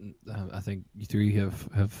now that I think you three have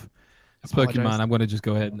spoken your mind, I'm going to just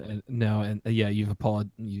go ahead and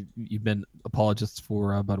you've been apologists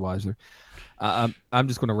for Budweiser. I'm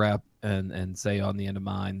just going to wrap and say on the end of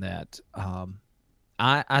mine that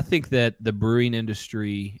I think that the brewing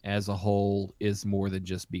industry as a whole is more than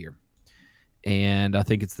just beer. And I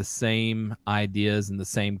think it's the same ideas and the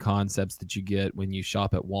same concepts that you get when you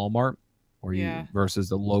shop at Walmart or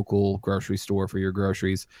versus a local grocery store for your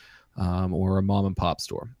groceries, or a mom and pop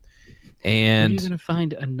store. And you're going to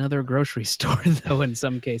find another grocery store though in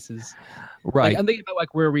some cases. Right. Like, I'm thinking about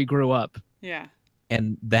like where we grew up. Yeah.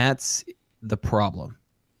 And that's the problem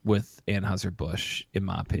with Anheuser-Busch, in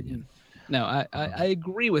my opinion. No, I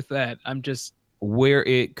agree with that. I'm just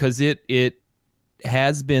because it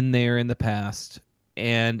has been there in the past,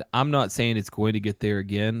 and I'm not saying it's going to get there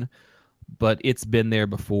again, but it's been there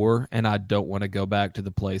before, and I don't want to go back to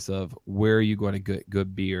the place of where are you going to get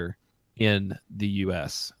good beer in the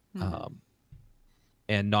U.S.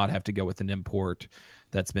 And not have to go with an import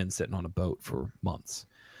that's been sitting on a boat for months.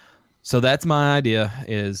 So that's my idea,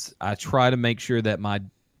 is I try to make sure that my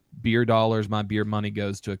beer dollars, my beer money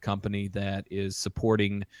goes to a company that is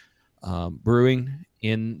supporting brewing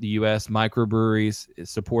in the U.S., microbreweries,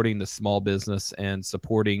 supporting the small business, and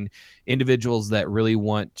supporting individuals that really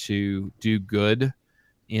want to do good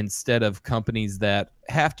instead of companies that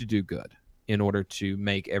have to do good in order to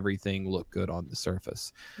make everything look good on the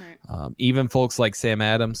surface. Right. Even folks like Sam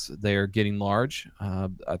Adams, they're getting large.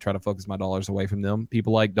 I try to focus my dollars away from them.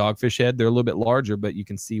 People like Dogfish Head, they're a little bit larger, but you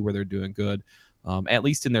can see where they're doing good, at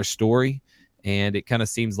least in their story. And it kind of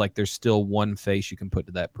seems like there's still one face you can put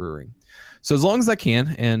to that brewing. So as long as I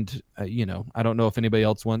can, and I don't know if anybody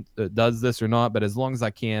else does this or not, but as long as I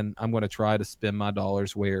can, I'm going to try to spend my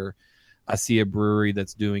dollars where I see a brewery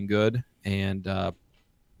that's doing good and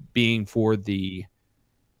being for the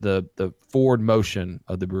forward motion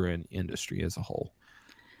of the brewing industry as a whole.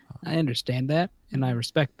 I understand that, and I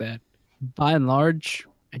respect that. By and large,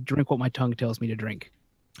 I drink what my tongue tells me to drink.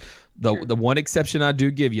 The one exception I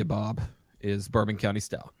do give you, Bob, is Bourbon County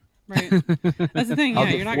Stout. Right. That's the thing. Yeah,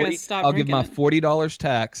 you're not going to stop I'll drinking give my $40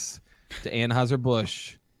 tax to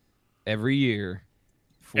Anheuser-Busch every year.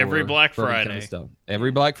 Every Black Friday. Every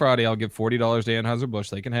Black Friday, I'll give $40 to Anheuser-Busch.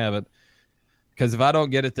 They can have it. Because if I don't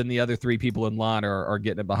get it, then the other three people in line are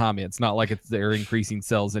getting it behind me. It's not like they're increasing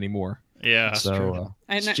sales anymore. Yeah. So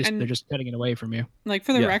and they're just cutting it away from you. Like,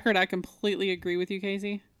 for the record, I completely agree with you,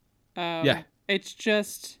 Casey. It's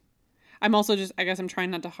just, I'm also just, I guess I'm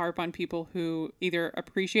trying not to harp on people who either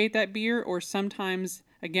appreciate that beer or sometimes,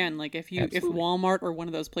 again, like if Walmart or one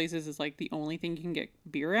of those places is like the only thing you can get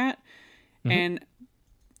beer at, and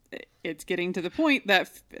it's getting to the point that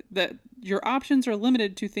your options are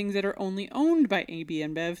limited to things that are only owned by AB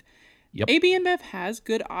InBev. Yep. AB InBev has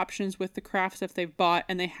good options with the craft stuff they've bought,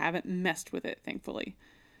 and they haven't messed with it, thankfully.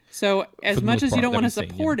 So as much as you don't want to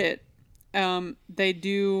support it, they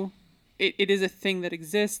do. It is a thing that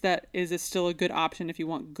exists that is still a good option if you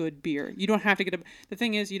want good beer. You don't have to get the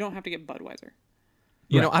thing is you don't have to get Budweiser.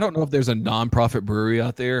 You know, I don't know if there's a non-profit brewery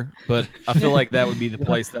out there, but I feel like that would be the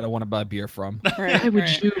place that I want to buy beer from. Right, Why would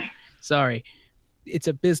right. you? Sorry, it's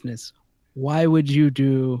a business. Why would you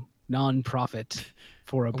do non-profit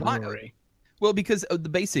for a Why- brewery? Well, because of the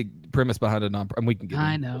basic premise behind a and we can get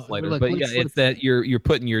I into know. this later, Look, but let's- yeah, it's that you're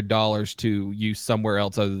putting your dollars to use somewhere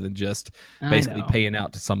else other than just basically I know. paying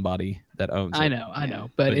out to somebody that owns it. I know, Yeah.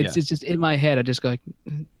 but But it's just in my head. I just go like,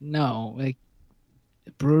 no, like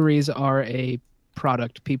breweries are a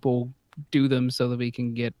product. People do them so that we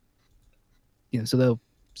can get,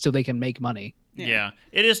 so they can make money. Yeah.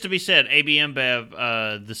 It is to be said, AB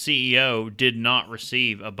InBev, the CEO, did not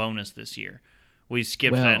receive a bonus this year. We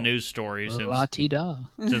skipped that Well, news story La ti da.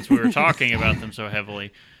 since we were talking about them so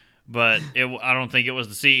heavily. But I don't think it was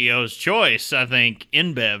the CEO's choice. I think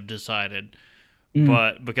InBev decided,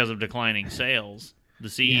 but because of declining sales, the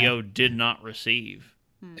CEO did not receive.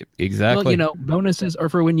 Exactly. Well, bonuses are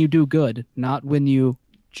for when you do good, not when you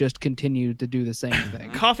just continue to do the same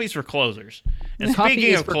thing. Coffee's for closers. And Coffee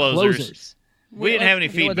speaking is of for closers, we didn't have any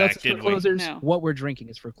You know what else feedback, is for did we? closers? No. What we're drinking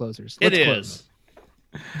is for closers. It Let's close.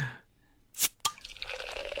 is.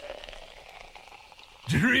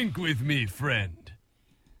 Drink with me, friend.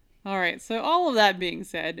 All right. So all of that being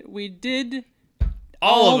said, we did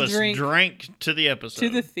All of us drink drank to the episode. to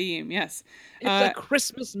the theme. Yes, It's a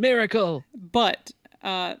Christmas miracle. but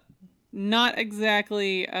not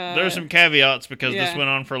exactly. There's some caveats because this yeah. went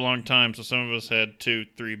on for a long time, so some of us had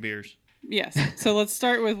 2-3 beers. Yes. So let's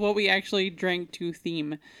start with what we actually drank to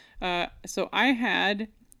theme. So I had,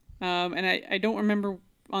 and I don't remember.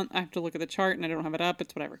 I have to look at the chart, and I don't have it up.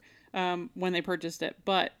 It's whatever. When they purchased it,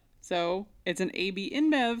 but so it's an AB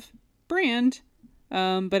InBev brand,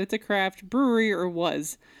 but it's a craft brewery, or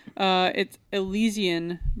was. It's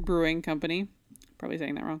Elysian Brewing Company. Probably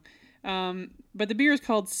saying that wrong. But the beer is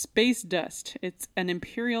called Space Dust. It's an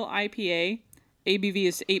Imperial IPA. ABV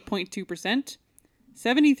is 8.2%.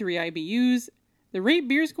 73 IBUs. The rate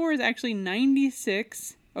beer score is actually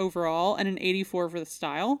 96 overall and an 84 for the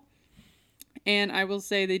style. And I will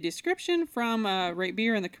say the description from Rate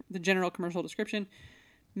Beer and the general commercial description,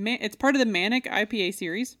 it's part of the Manic IPA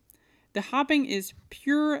series. The hopping is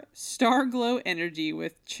pure Star Glow energy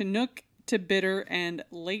with Chinook to bitter and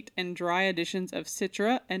late and dry additions of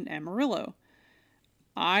Citra and Amarillo.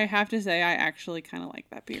 I have to say I actually kind of like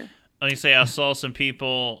that beer. Let me say I saw some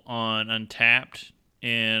people on Untapped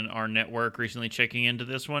in our network recently checking into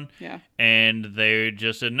this one. Yeah. And they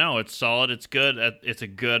just said, no, it's solid. It's good. It's a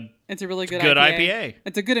good It's a really good IPA.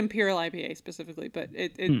 It's a good Imperial IPA specifically, but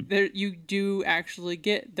there you do actually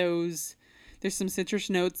get those. There's some citrus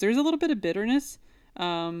notes. There's a little bit of bitterness,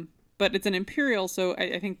 but it's an Imperial, so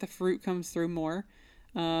I think the fruit comes through more.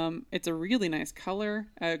 It's a really nice color,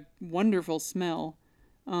 a wonderful smell.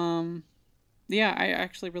 Yeah, I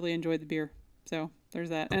actually really enjoyed the beer. So there's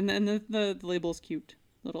that, and then the label's cute,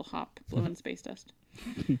 little hop blowing space dust.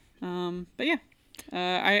 But yeah.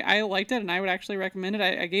 I liked it, and I would actually recommend it.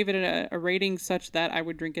 I gave it a rating such that I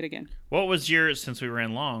would drink it again. What was since we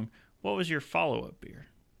ran long, what was your follow-up beer?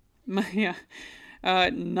 Not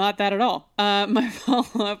that at all. My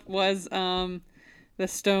follow-up was the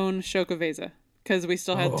Stone Shokaveza, because we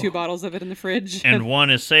still had 2 bottles of it in the fridge. And one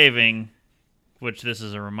is saving, which this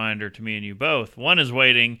is a reminder to me and you both. One is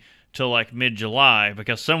waiting till like mid-July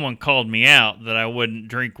because someone called me out that I wouldn't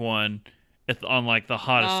drink one on like the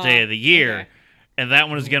hottest day of the year. Okay. And that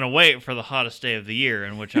one is going to wait for the hottest day of the year,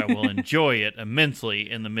 in which I will enjoy it immensely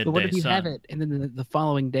in the midday But what if you sun. have it and then the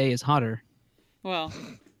following day is hotter? Well,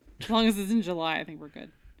 as long as it's in July, I think we're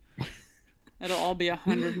good. It'll all be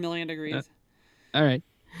 100 million degrees. All right.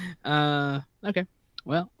 Okay.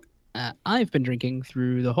 Well, I've been drinking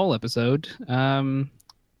through the whole episode.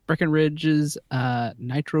 Breckenridge's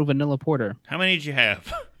Nitro Vanilla Porter. How many did you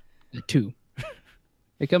have? 2.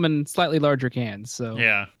 They come in slightly larger cans, so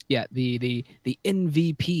Yeah. yeah. The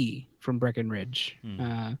MVP from Breckenridge.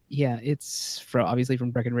 Yeah, it's obviously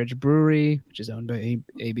from Breckenridge Brewery, which is owned by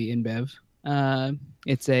AB InBev.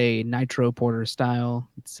 It's a nitro porter style.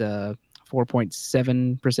 It's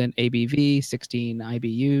 4.7% ABV, 16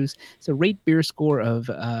 IBUs. It's a rate beer score of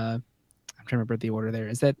I'm trying to remember the order there.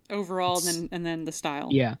 Is that Overall, and then the style.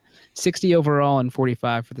 yeah, 60 overall and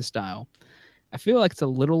 45 for the style. I feel like it's a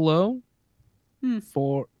little low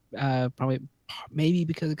for probably maybe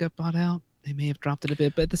because it got bought out. They may have dropped it a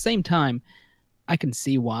bit, but at the same time, I can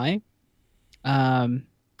see why.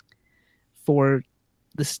 For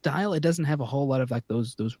the style, it doesn't have a whole lot of like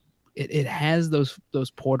those. It has those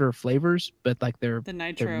porter flavors, but like they're The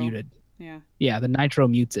nitro. muted. Yeah. the nitro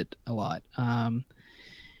mutes it a lot.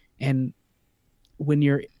 And when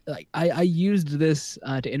you're like, I used this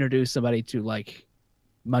to introduce somebody to like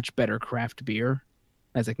much better craft beer.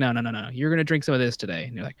 I was like, no, you're gonna drink some of this today,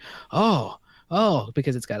 and you're like, oh,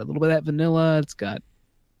 because it's got a little bit of that vanilla. It's got,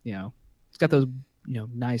 it's got those,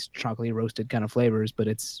 nice chocolatey roasted kind of flavors, but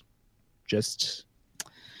it's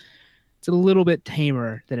a little bit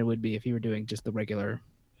tamer than it would be if you were doing just the regular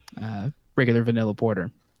vanilla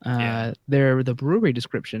porter. The brewery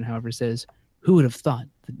description, however, says, "Who would have thought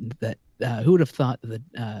that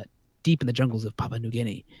deep in the jungles of Papua New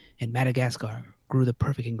Guinea and Madagascar grew the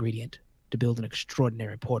perfect ingredient to build an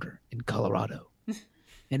extraordinary porter in Colorado?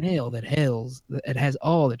 An ale that has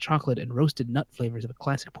all the chocolate and roasted nut flavors of a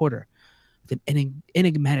classic porter, with an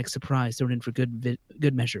enigmatic surprise thrown in for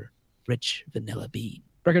good measure: rich vanilla bean."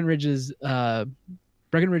 Breckenridge's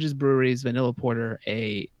Brewery's vanilla porter,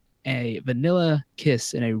 a vanilla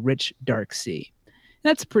kiss in a rich dark sea.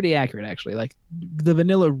 That's pretty accurate, actually. Like, the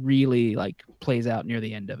vanilla really like plays out near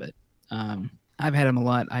the end of it. I've had them a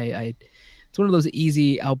lot. It's one of those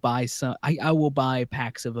easy. I'll buy some. I will buy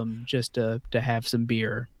packs of them just to have some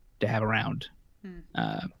beer to have around.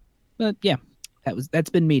 But yeah,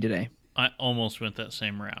 that's been me today. I almost went that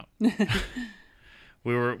same route.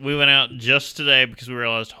 We went out just today because we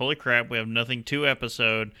realized, holy crap, we have nothing to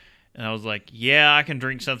episode. And I was like, yeah, I can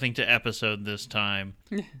drink something to episode this time.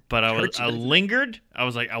 But I lingered. I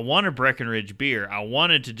was like, I want a Breckenridge beer. I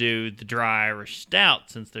wanted to do the dry Irish stout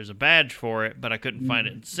since there's a badge for it, but I couldn't find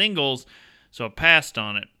it in singles, so I passed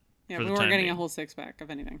on it. Yeah, we weren't getting a whole 6-pack of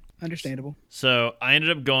anything. Understandable. So I ended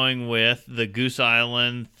up going with the Goose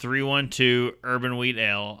Island 312 Urban Wheat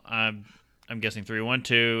Ale. I'm guessing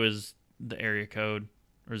 312 is the area code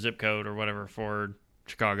or zip code or whatever for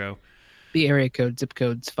Chicago. The area code, zip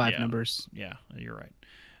codes, 5 numbers. Yeah, you're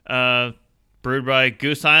right. Brewed by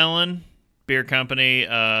Goose Island Beer Company.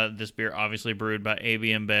 This beer obviously brewed by AB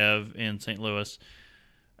InBev in St. Louis.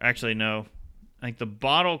 Actually, no. I think the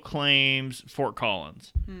bottle claims Fort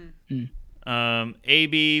Collins.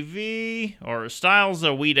 ABV, or Styles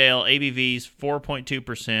of Wheat Ale, ABV's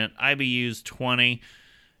 4.2%, IBU's 20.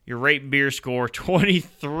 Your rate beer score,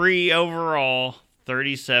 23 overall,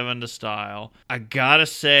 37 to style. I gotta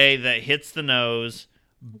say that hits the nose,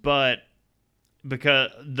 but because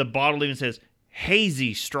the bottle even says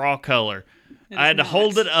hazy straw color, I had to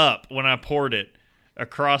hold it up when I poured it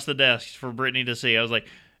across the desk for Brittany to see. I was like,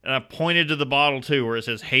 and I pointed to the bottle too, where it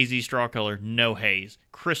says hazy straw color, no haze,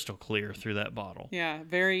 crystal clear through that bottle. Yeah,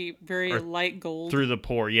 very, very light gold. Through the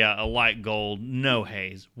pour, yeah, a light gold, no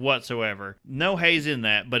haze whatsoever. No haze in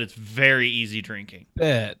that, but it's very easy drinking.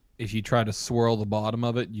 Bet if you try to swirl the bottom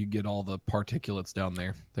of it, you get all the particulates down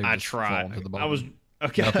there. I tried. I was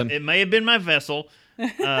okay. Nothing. It may have been my vessel.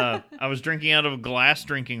 I was drinking out of a glass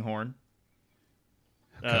drinking horn,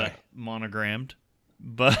 monogrammed,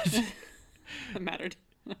 but that mattered.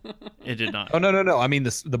 It did not. Oh no! I mean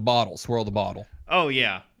the bottle. Swirl the bottle. Oh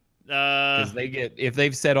yeah. Because if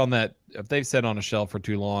they've set on a shelf for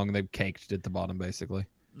too long, they've caked at the bottom basically.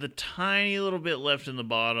 The tiny little bit left in the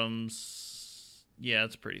bottoms, yeah,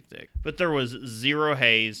 it's pretty thick. But there was zero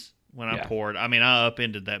haze when I poured. I mean, I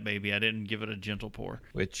upended that baby. I didn't give it a gentle pour.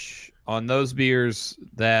 Which on those beers,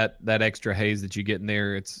 that extra haze that you get in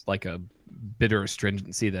there, it's like a bitter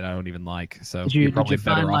astringency that I don't even like. So you're probably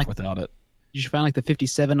better off without it. You should find like the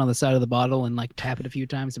 57 on the side of the bottle and like tap it a few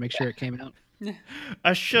times to make sure it came out.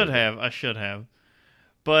 I should have.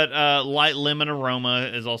 But light lemon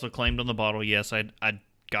aroma is also claimed on the bottle. Yes, I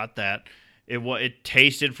got that. It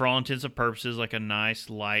tasted, for all intents and purposes, like a nice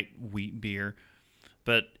light wheat beer.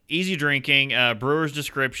 But easy drinking. Brewer's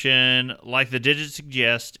description, like the digits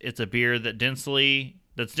suggest, it's a beer that's densely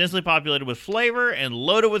populated with flavor and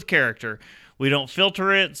loaded with character. We don't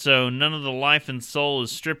filter it, so none of the life and soul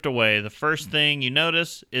is stripped away. The first thing you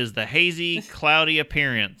notice is the hazy, cloudy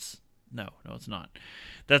appearance. No, it's not.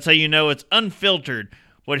 That's how you know it's unfiltered.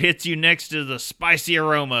 What hits you next is the spicy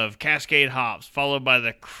aroma of Cascade hops, followed by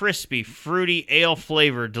the crispy, fruity ale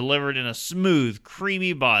flavor delivered in a smooth,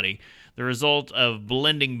 creamy body. The result of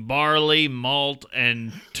blending barley, malt,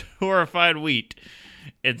 and torrefied wheat.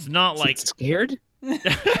 It's not like... Scared?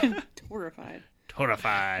 Torrefied.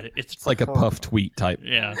 It's like a puffed wheat type.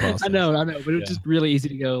 Yeah. I know, but it's just really easy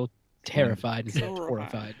to go terrified instead of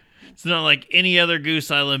horrified. It's not like any other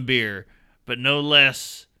Goose Island beer, but no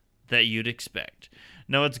less that you'd expect.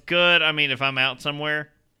 No, it's good. I mean, if I'm out somewhere,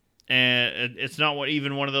 and it's not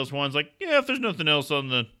even one of those ones like, yeah, if there's nothing else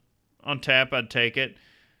on tap, I'd take it.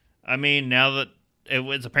 I mean, now that it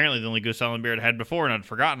was apparently the only Goose Island beer I'd had before, and I'd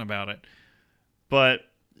forgotten about it. But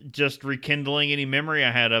just rekindling any memory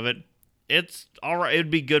I had of it, it's all right.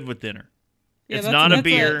 It'd be good with dinner. It's that's- not a that's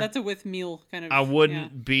beer. That's a with meal kind of. I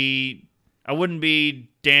wouldn't be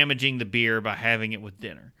damaging the beer by having it with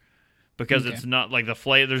dinner. Because Okay. it's not like the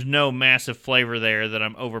flavor. There's no massive flavor there that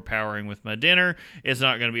I'm overpowering with my dinner. It's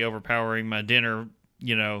not going to be overpowering my dinner.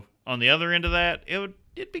 On the other end of that, it'd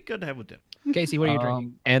be good to have with dinner. Casey, what are you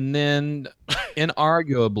drinking? And then,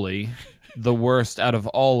 inarguably, the worst out of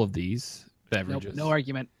all of these Nope, beverages. no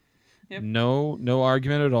argument. Yep. No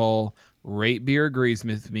argument at all. Rate beer agrees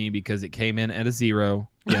with me because it came in at a 0.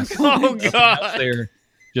 Yes. Oh Nothing else God! there,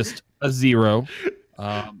 just a 0.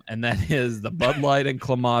 And that is the Bud Light and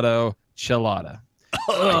Clamato Chelada.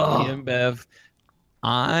 InBev.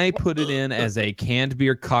 I put it in as a canned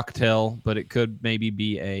beer cocktail, but it could maybe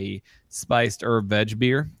be a spiced herb veg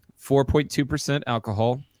beer. 4.2%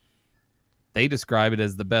 alcohol. They describe it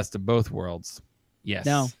as the best of both worlds. Yes.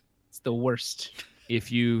 No, it's the worst.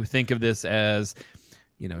 If you think of this as,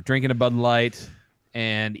 drinking a Bud Light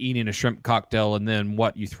and eating a shrimp cocktail and then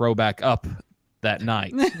what you throw back up that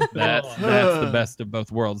night, that's the best of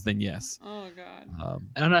both worlds, then yes. Oh God,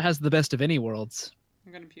 I don't know. It has the best of any worlds.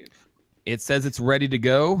 I'm gonna puke. It says it's ready to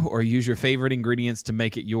go, or use your favorite ingredients to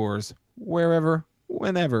make it yours, wherever,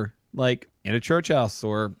 whenever, like in a church house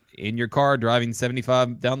or in your car driving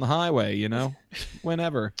 75 down the highway,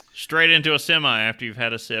 whenever. Straight into a semi after you've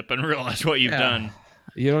had a sip and realize what you've Yeah. done.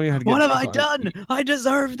 You don't even have to get What have too I far. done? I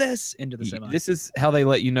deserve this. Into the semi. This is how they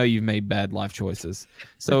let you know you've made bad life choices.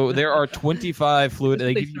 So there are 25 fluid. This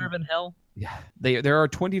They they give you, serve in hell. yeah, there are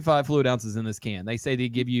 25 fluid ounces in this can. They say they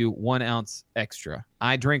give you 1 ounce extra.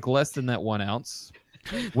 I drank less than that 1 ounce.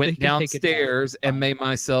 They Went can take it down. downstairs and made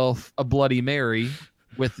myself a Bloody Mary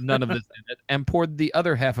with none of this in it, and poured the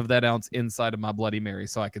other half of that ounce inside of my Bloody Mary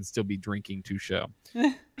so I could still be drinking to show.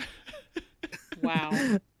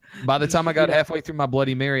 Wow. By the time I got halfway through my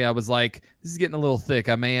Bloody Mary, I was like, this is getting a little thick.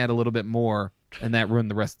 I may add a little bit more. And that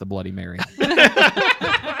ruined the rest of the Bloody Mary.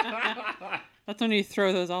 That's when you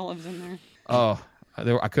throw those olives in there. Oh,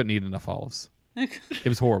 I couldn't eat enough olives. It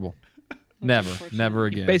was horrible. Never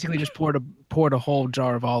again. Basically, just poured a whole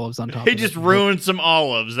jar of olives on top. He of just it. ruined some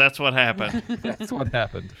olives. That's what happened. That's what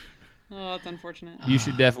happened. Oh, that's unfortunate. You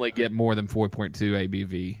should definitely get more than 4.2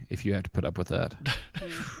 ABV if you have to put up with that.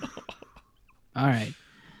 All right.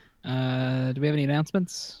 Do we have any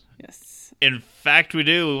announcements? Yes. In fact, we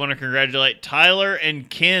do. We want to congratulate Tyler and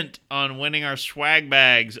Kent on winning our swag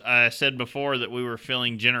bags. I said before that we were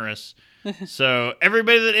feeling generous. So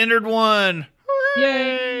everybody that entered won.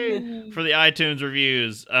 Hooray! For the iTunes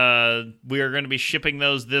reviews. We are going to be shipping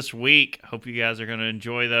those this week. Hope you guys are going to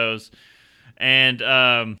enjoy those. And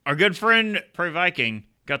our good friend Prairie Viking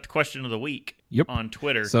got the question of the week on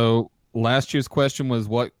Twitter. So last year's question was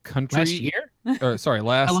what country? Last year? Or, sorry, How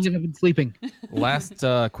long last have I been sleeping?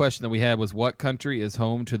 question that we had was what country is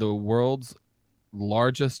home to the world's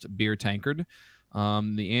largest beer tankard?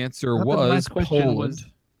 The answer I thought the was last question Poland.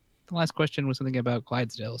 The last question was something about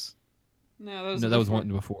Clydesdales. No, No, that was one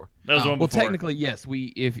before. That was one Well, before. technically, yes.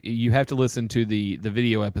 If you have to listen to the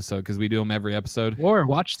video episode because we do them every episode. Or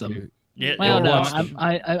watch them. Yeah, Well, or no, watch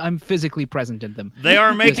I'm physically present in them. They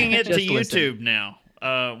are making it to Just listen. YouTube now.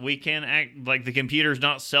 We can act like the computer's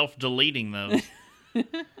not self-deleting those.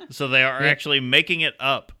 So they are actually making it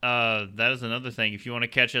up. That is another thing. If you want to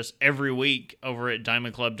catch us every week over at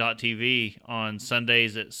diamondclub.tv on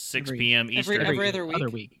Sundays at 6 p.m. Eastern. every other week. Other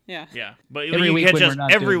week. Yeah. Yeah. But Every you week can catch when us we're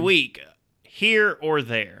not every doing- week here or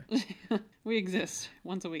there. We exist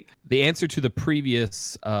once a week. The answer to the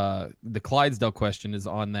previous, the Clydesdale question is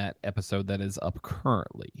on that episode that is up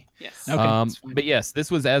currently. Yes. Okay, that's fine. But yes, this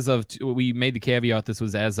was as of, we made the caveat, this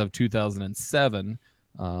was as of 2007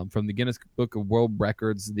 from the Guinness Book of World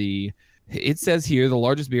Records. It says here the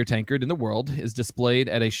largest beer tankard in the world is displayed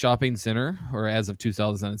at a shopping center, or as of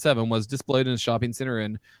 2007, was displayed in a shopping center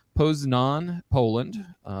in Poznan, Poland.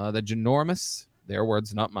 The ginormous, their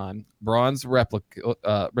words, not mine, bronze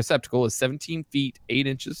receptacle is 17 feet 8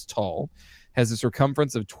 inches tall, has a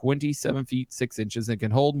circumference of 27 feet 6 inches, and can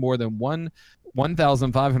hold more than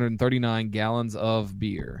 1,539 gallons of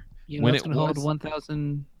beer. You know when what's it going to hold was-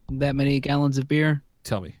 1,000 that many gallons of beer?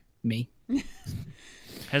 Tell me. Me.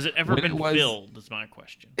 Has it ever When it been was- filled? Is my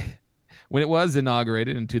question. When it was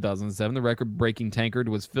inaugurated in 2007, the record-breaking tankard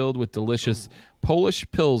was filled with delicious Polish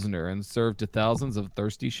Pilsner and served to thousands of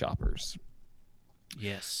thirsty shoppers.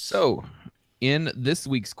 Yes. So, in this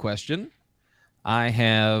week's question, I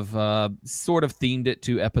have sort of themed it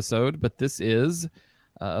to episode, but this is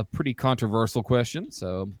a pretty controversial question.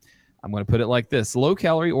 So, I'm going to put it like this.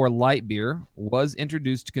 Low-calorie or light beer was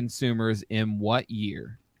introduced to consumers in what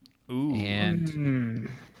year? Ooh. And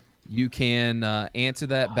you can answer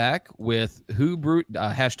that back with who brewed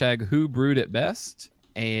hashtag who brewed it best,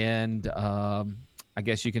 and I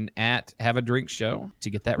guess you can have a drink show to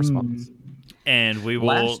get that response. And we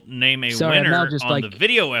will name a Sorry, I'm winner now on just the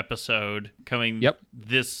video episode coming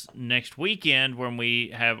this next weekend when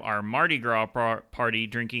we have our Mardi Gras party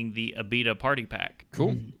drinking the Abita Party Pack.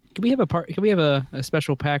 Cool. Can we have a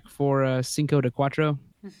special pack for Cinco de Cuatro?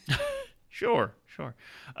 Sure.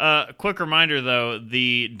 Quick reminder, though,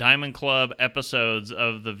 the Diamond Club episodes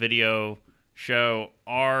of the video show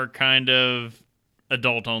are kind of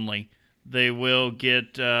adult only. They will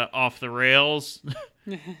get off the rails.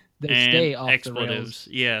 They and stay off expletives.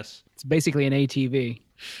 the rails. Yes. It's basically an ATV.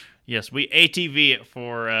 Yes, we ATV it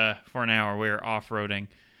for an hour. We're off-roading.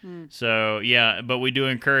 So, yeah, but we do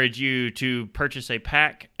encourage you to purchase a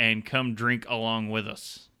pack and come drink along with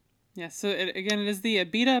us. Yeah, so it is the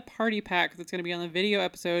Abita Party Pack that's going to be on the video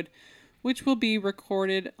episode, which will be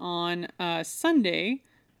recorded on Sunday,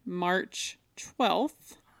 March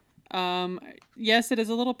 12th. Yes, it is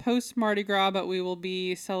a little post Mardi Gras, but we will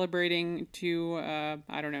be celebrating to,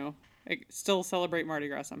 still celebrate Mardi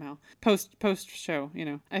Gras somehow. Post show,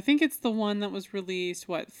 I think it's the one that was released,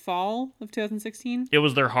 fall of 2016? It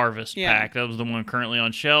was their Harvest pack. That was the one currently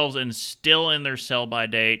on shelves and still in their sell-by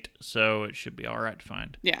date, so it should be all right to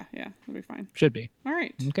find. Yeah, it'll be fine. Should be. All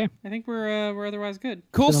right. Okay. I think we're otherwise good.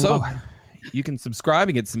 Cool. So you can subscribe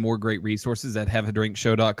and get some more great resources at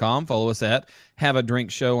haveadrinkshow.com. Follow us at Have a Drink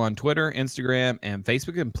Show on Twitter, Instagram, and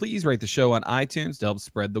Facebook. And please rate the show on iTunes to help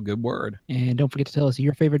spread the good word. And don't forget to tell us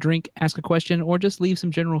your favorite drink, ask a question, or just leave some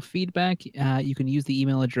general feedback. You can use the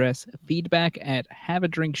email address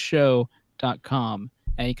feedback@haveadrinkshow.com.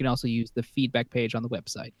 And you can also use the feedback page on the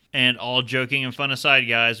website. And all joking and fun aside,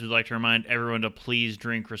 guys, we'd like to remind everyone to please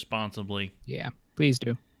drink responsibly. Yeah, please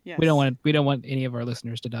do. Yes. We don't want any of our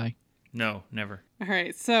listeners to die. No, never. All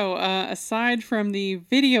right. So aside from the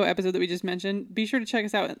video episode that we just mentioned, be sure to check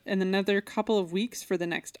us out in another couple of weeks for the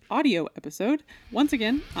next audio episode. Once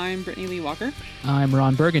again, I'm Brittany Lee Walker. I'm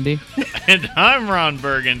Ron Burgundy. And I'm Ron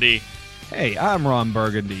Burgundy. Hey, I'm Ron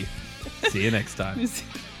Burgundy. See you next time.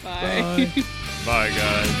 Bye. Bye,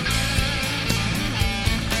 guys.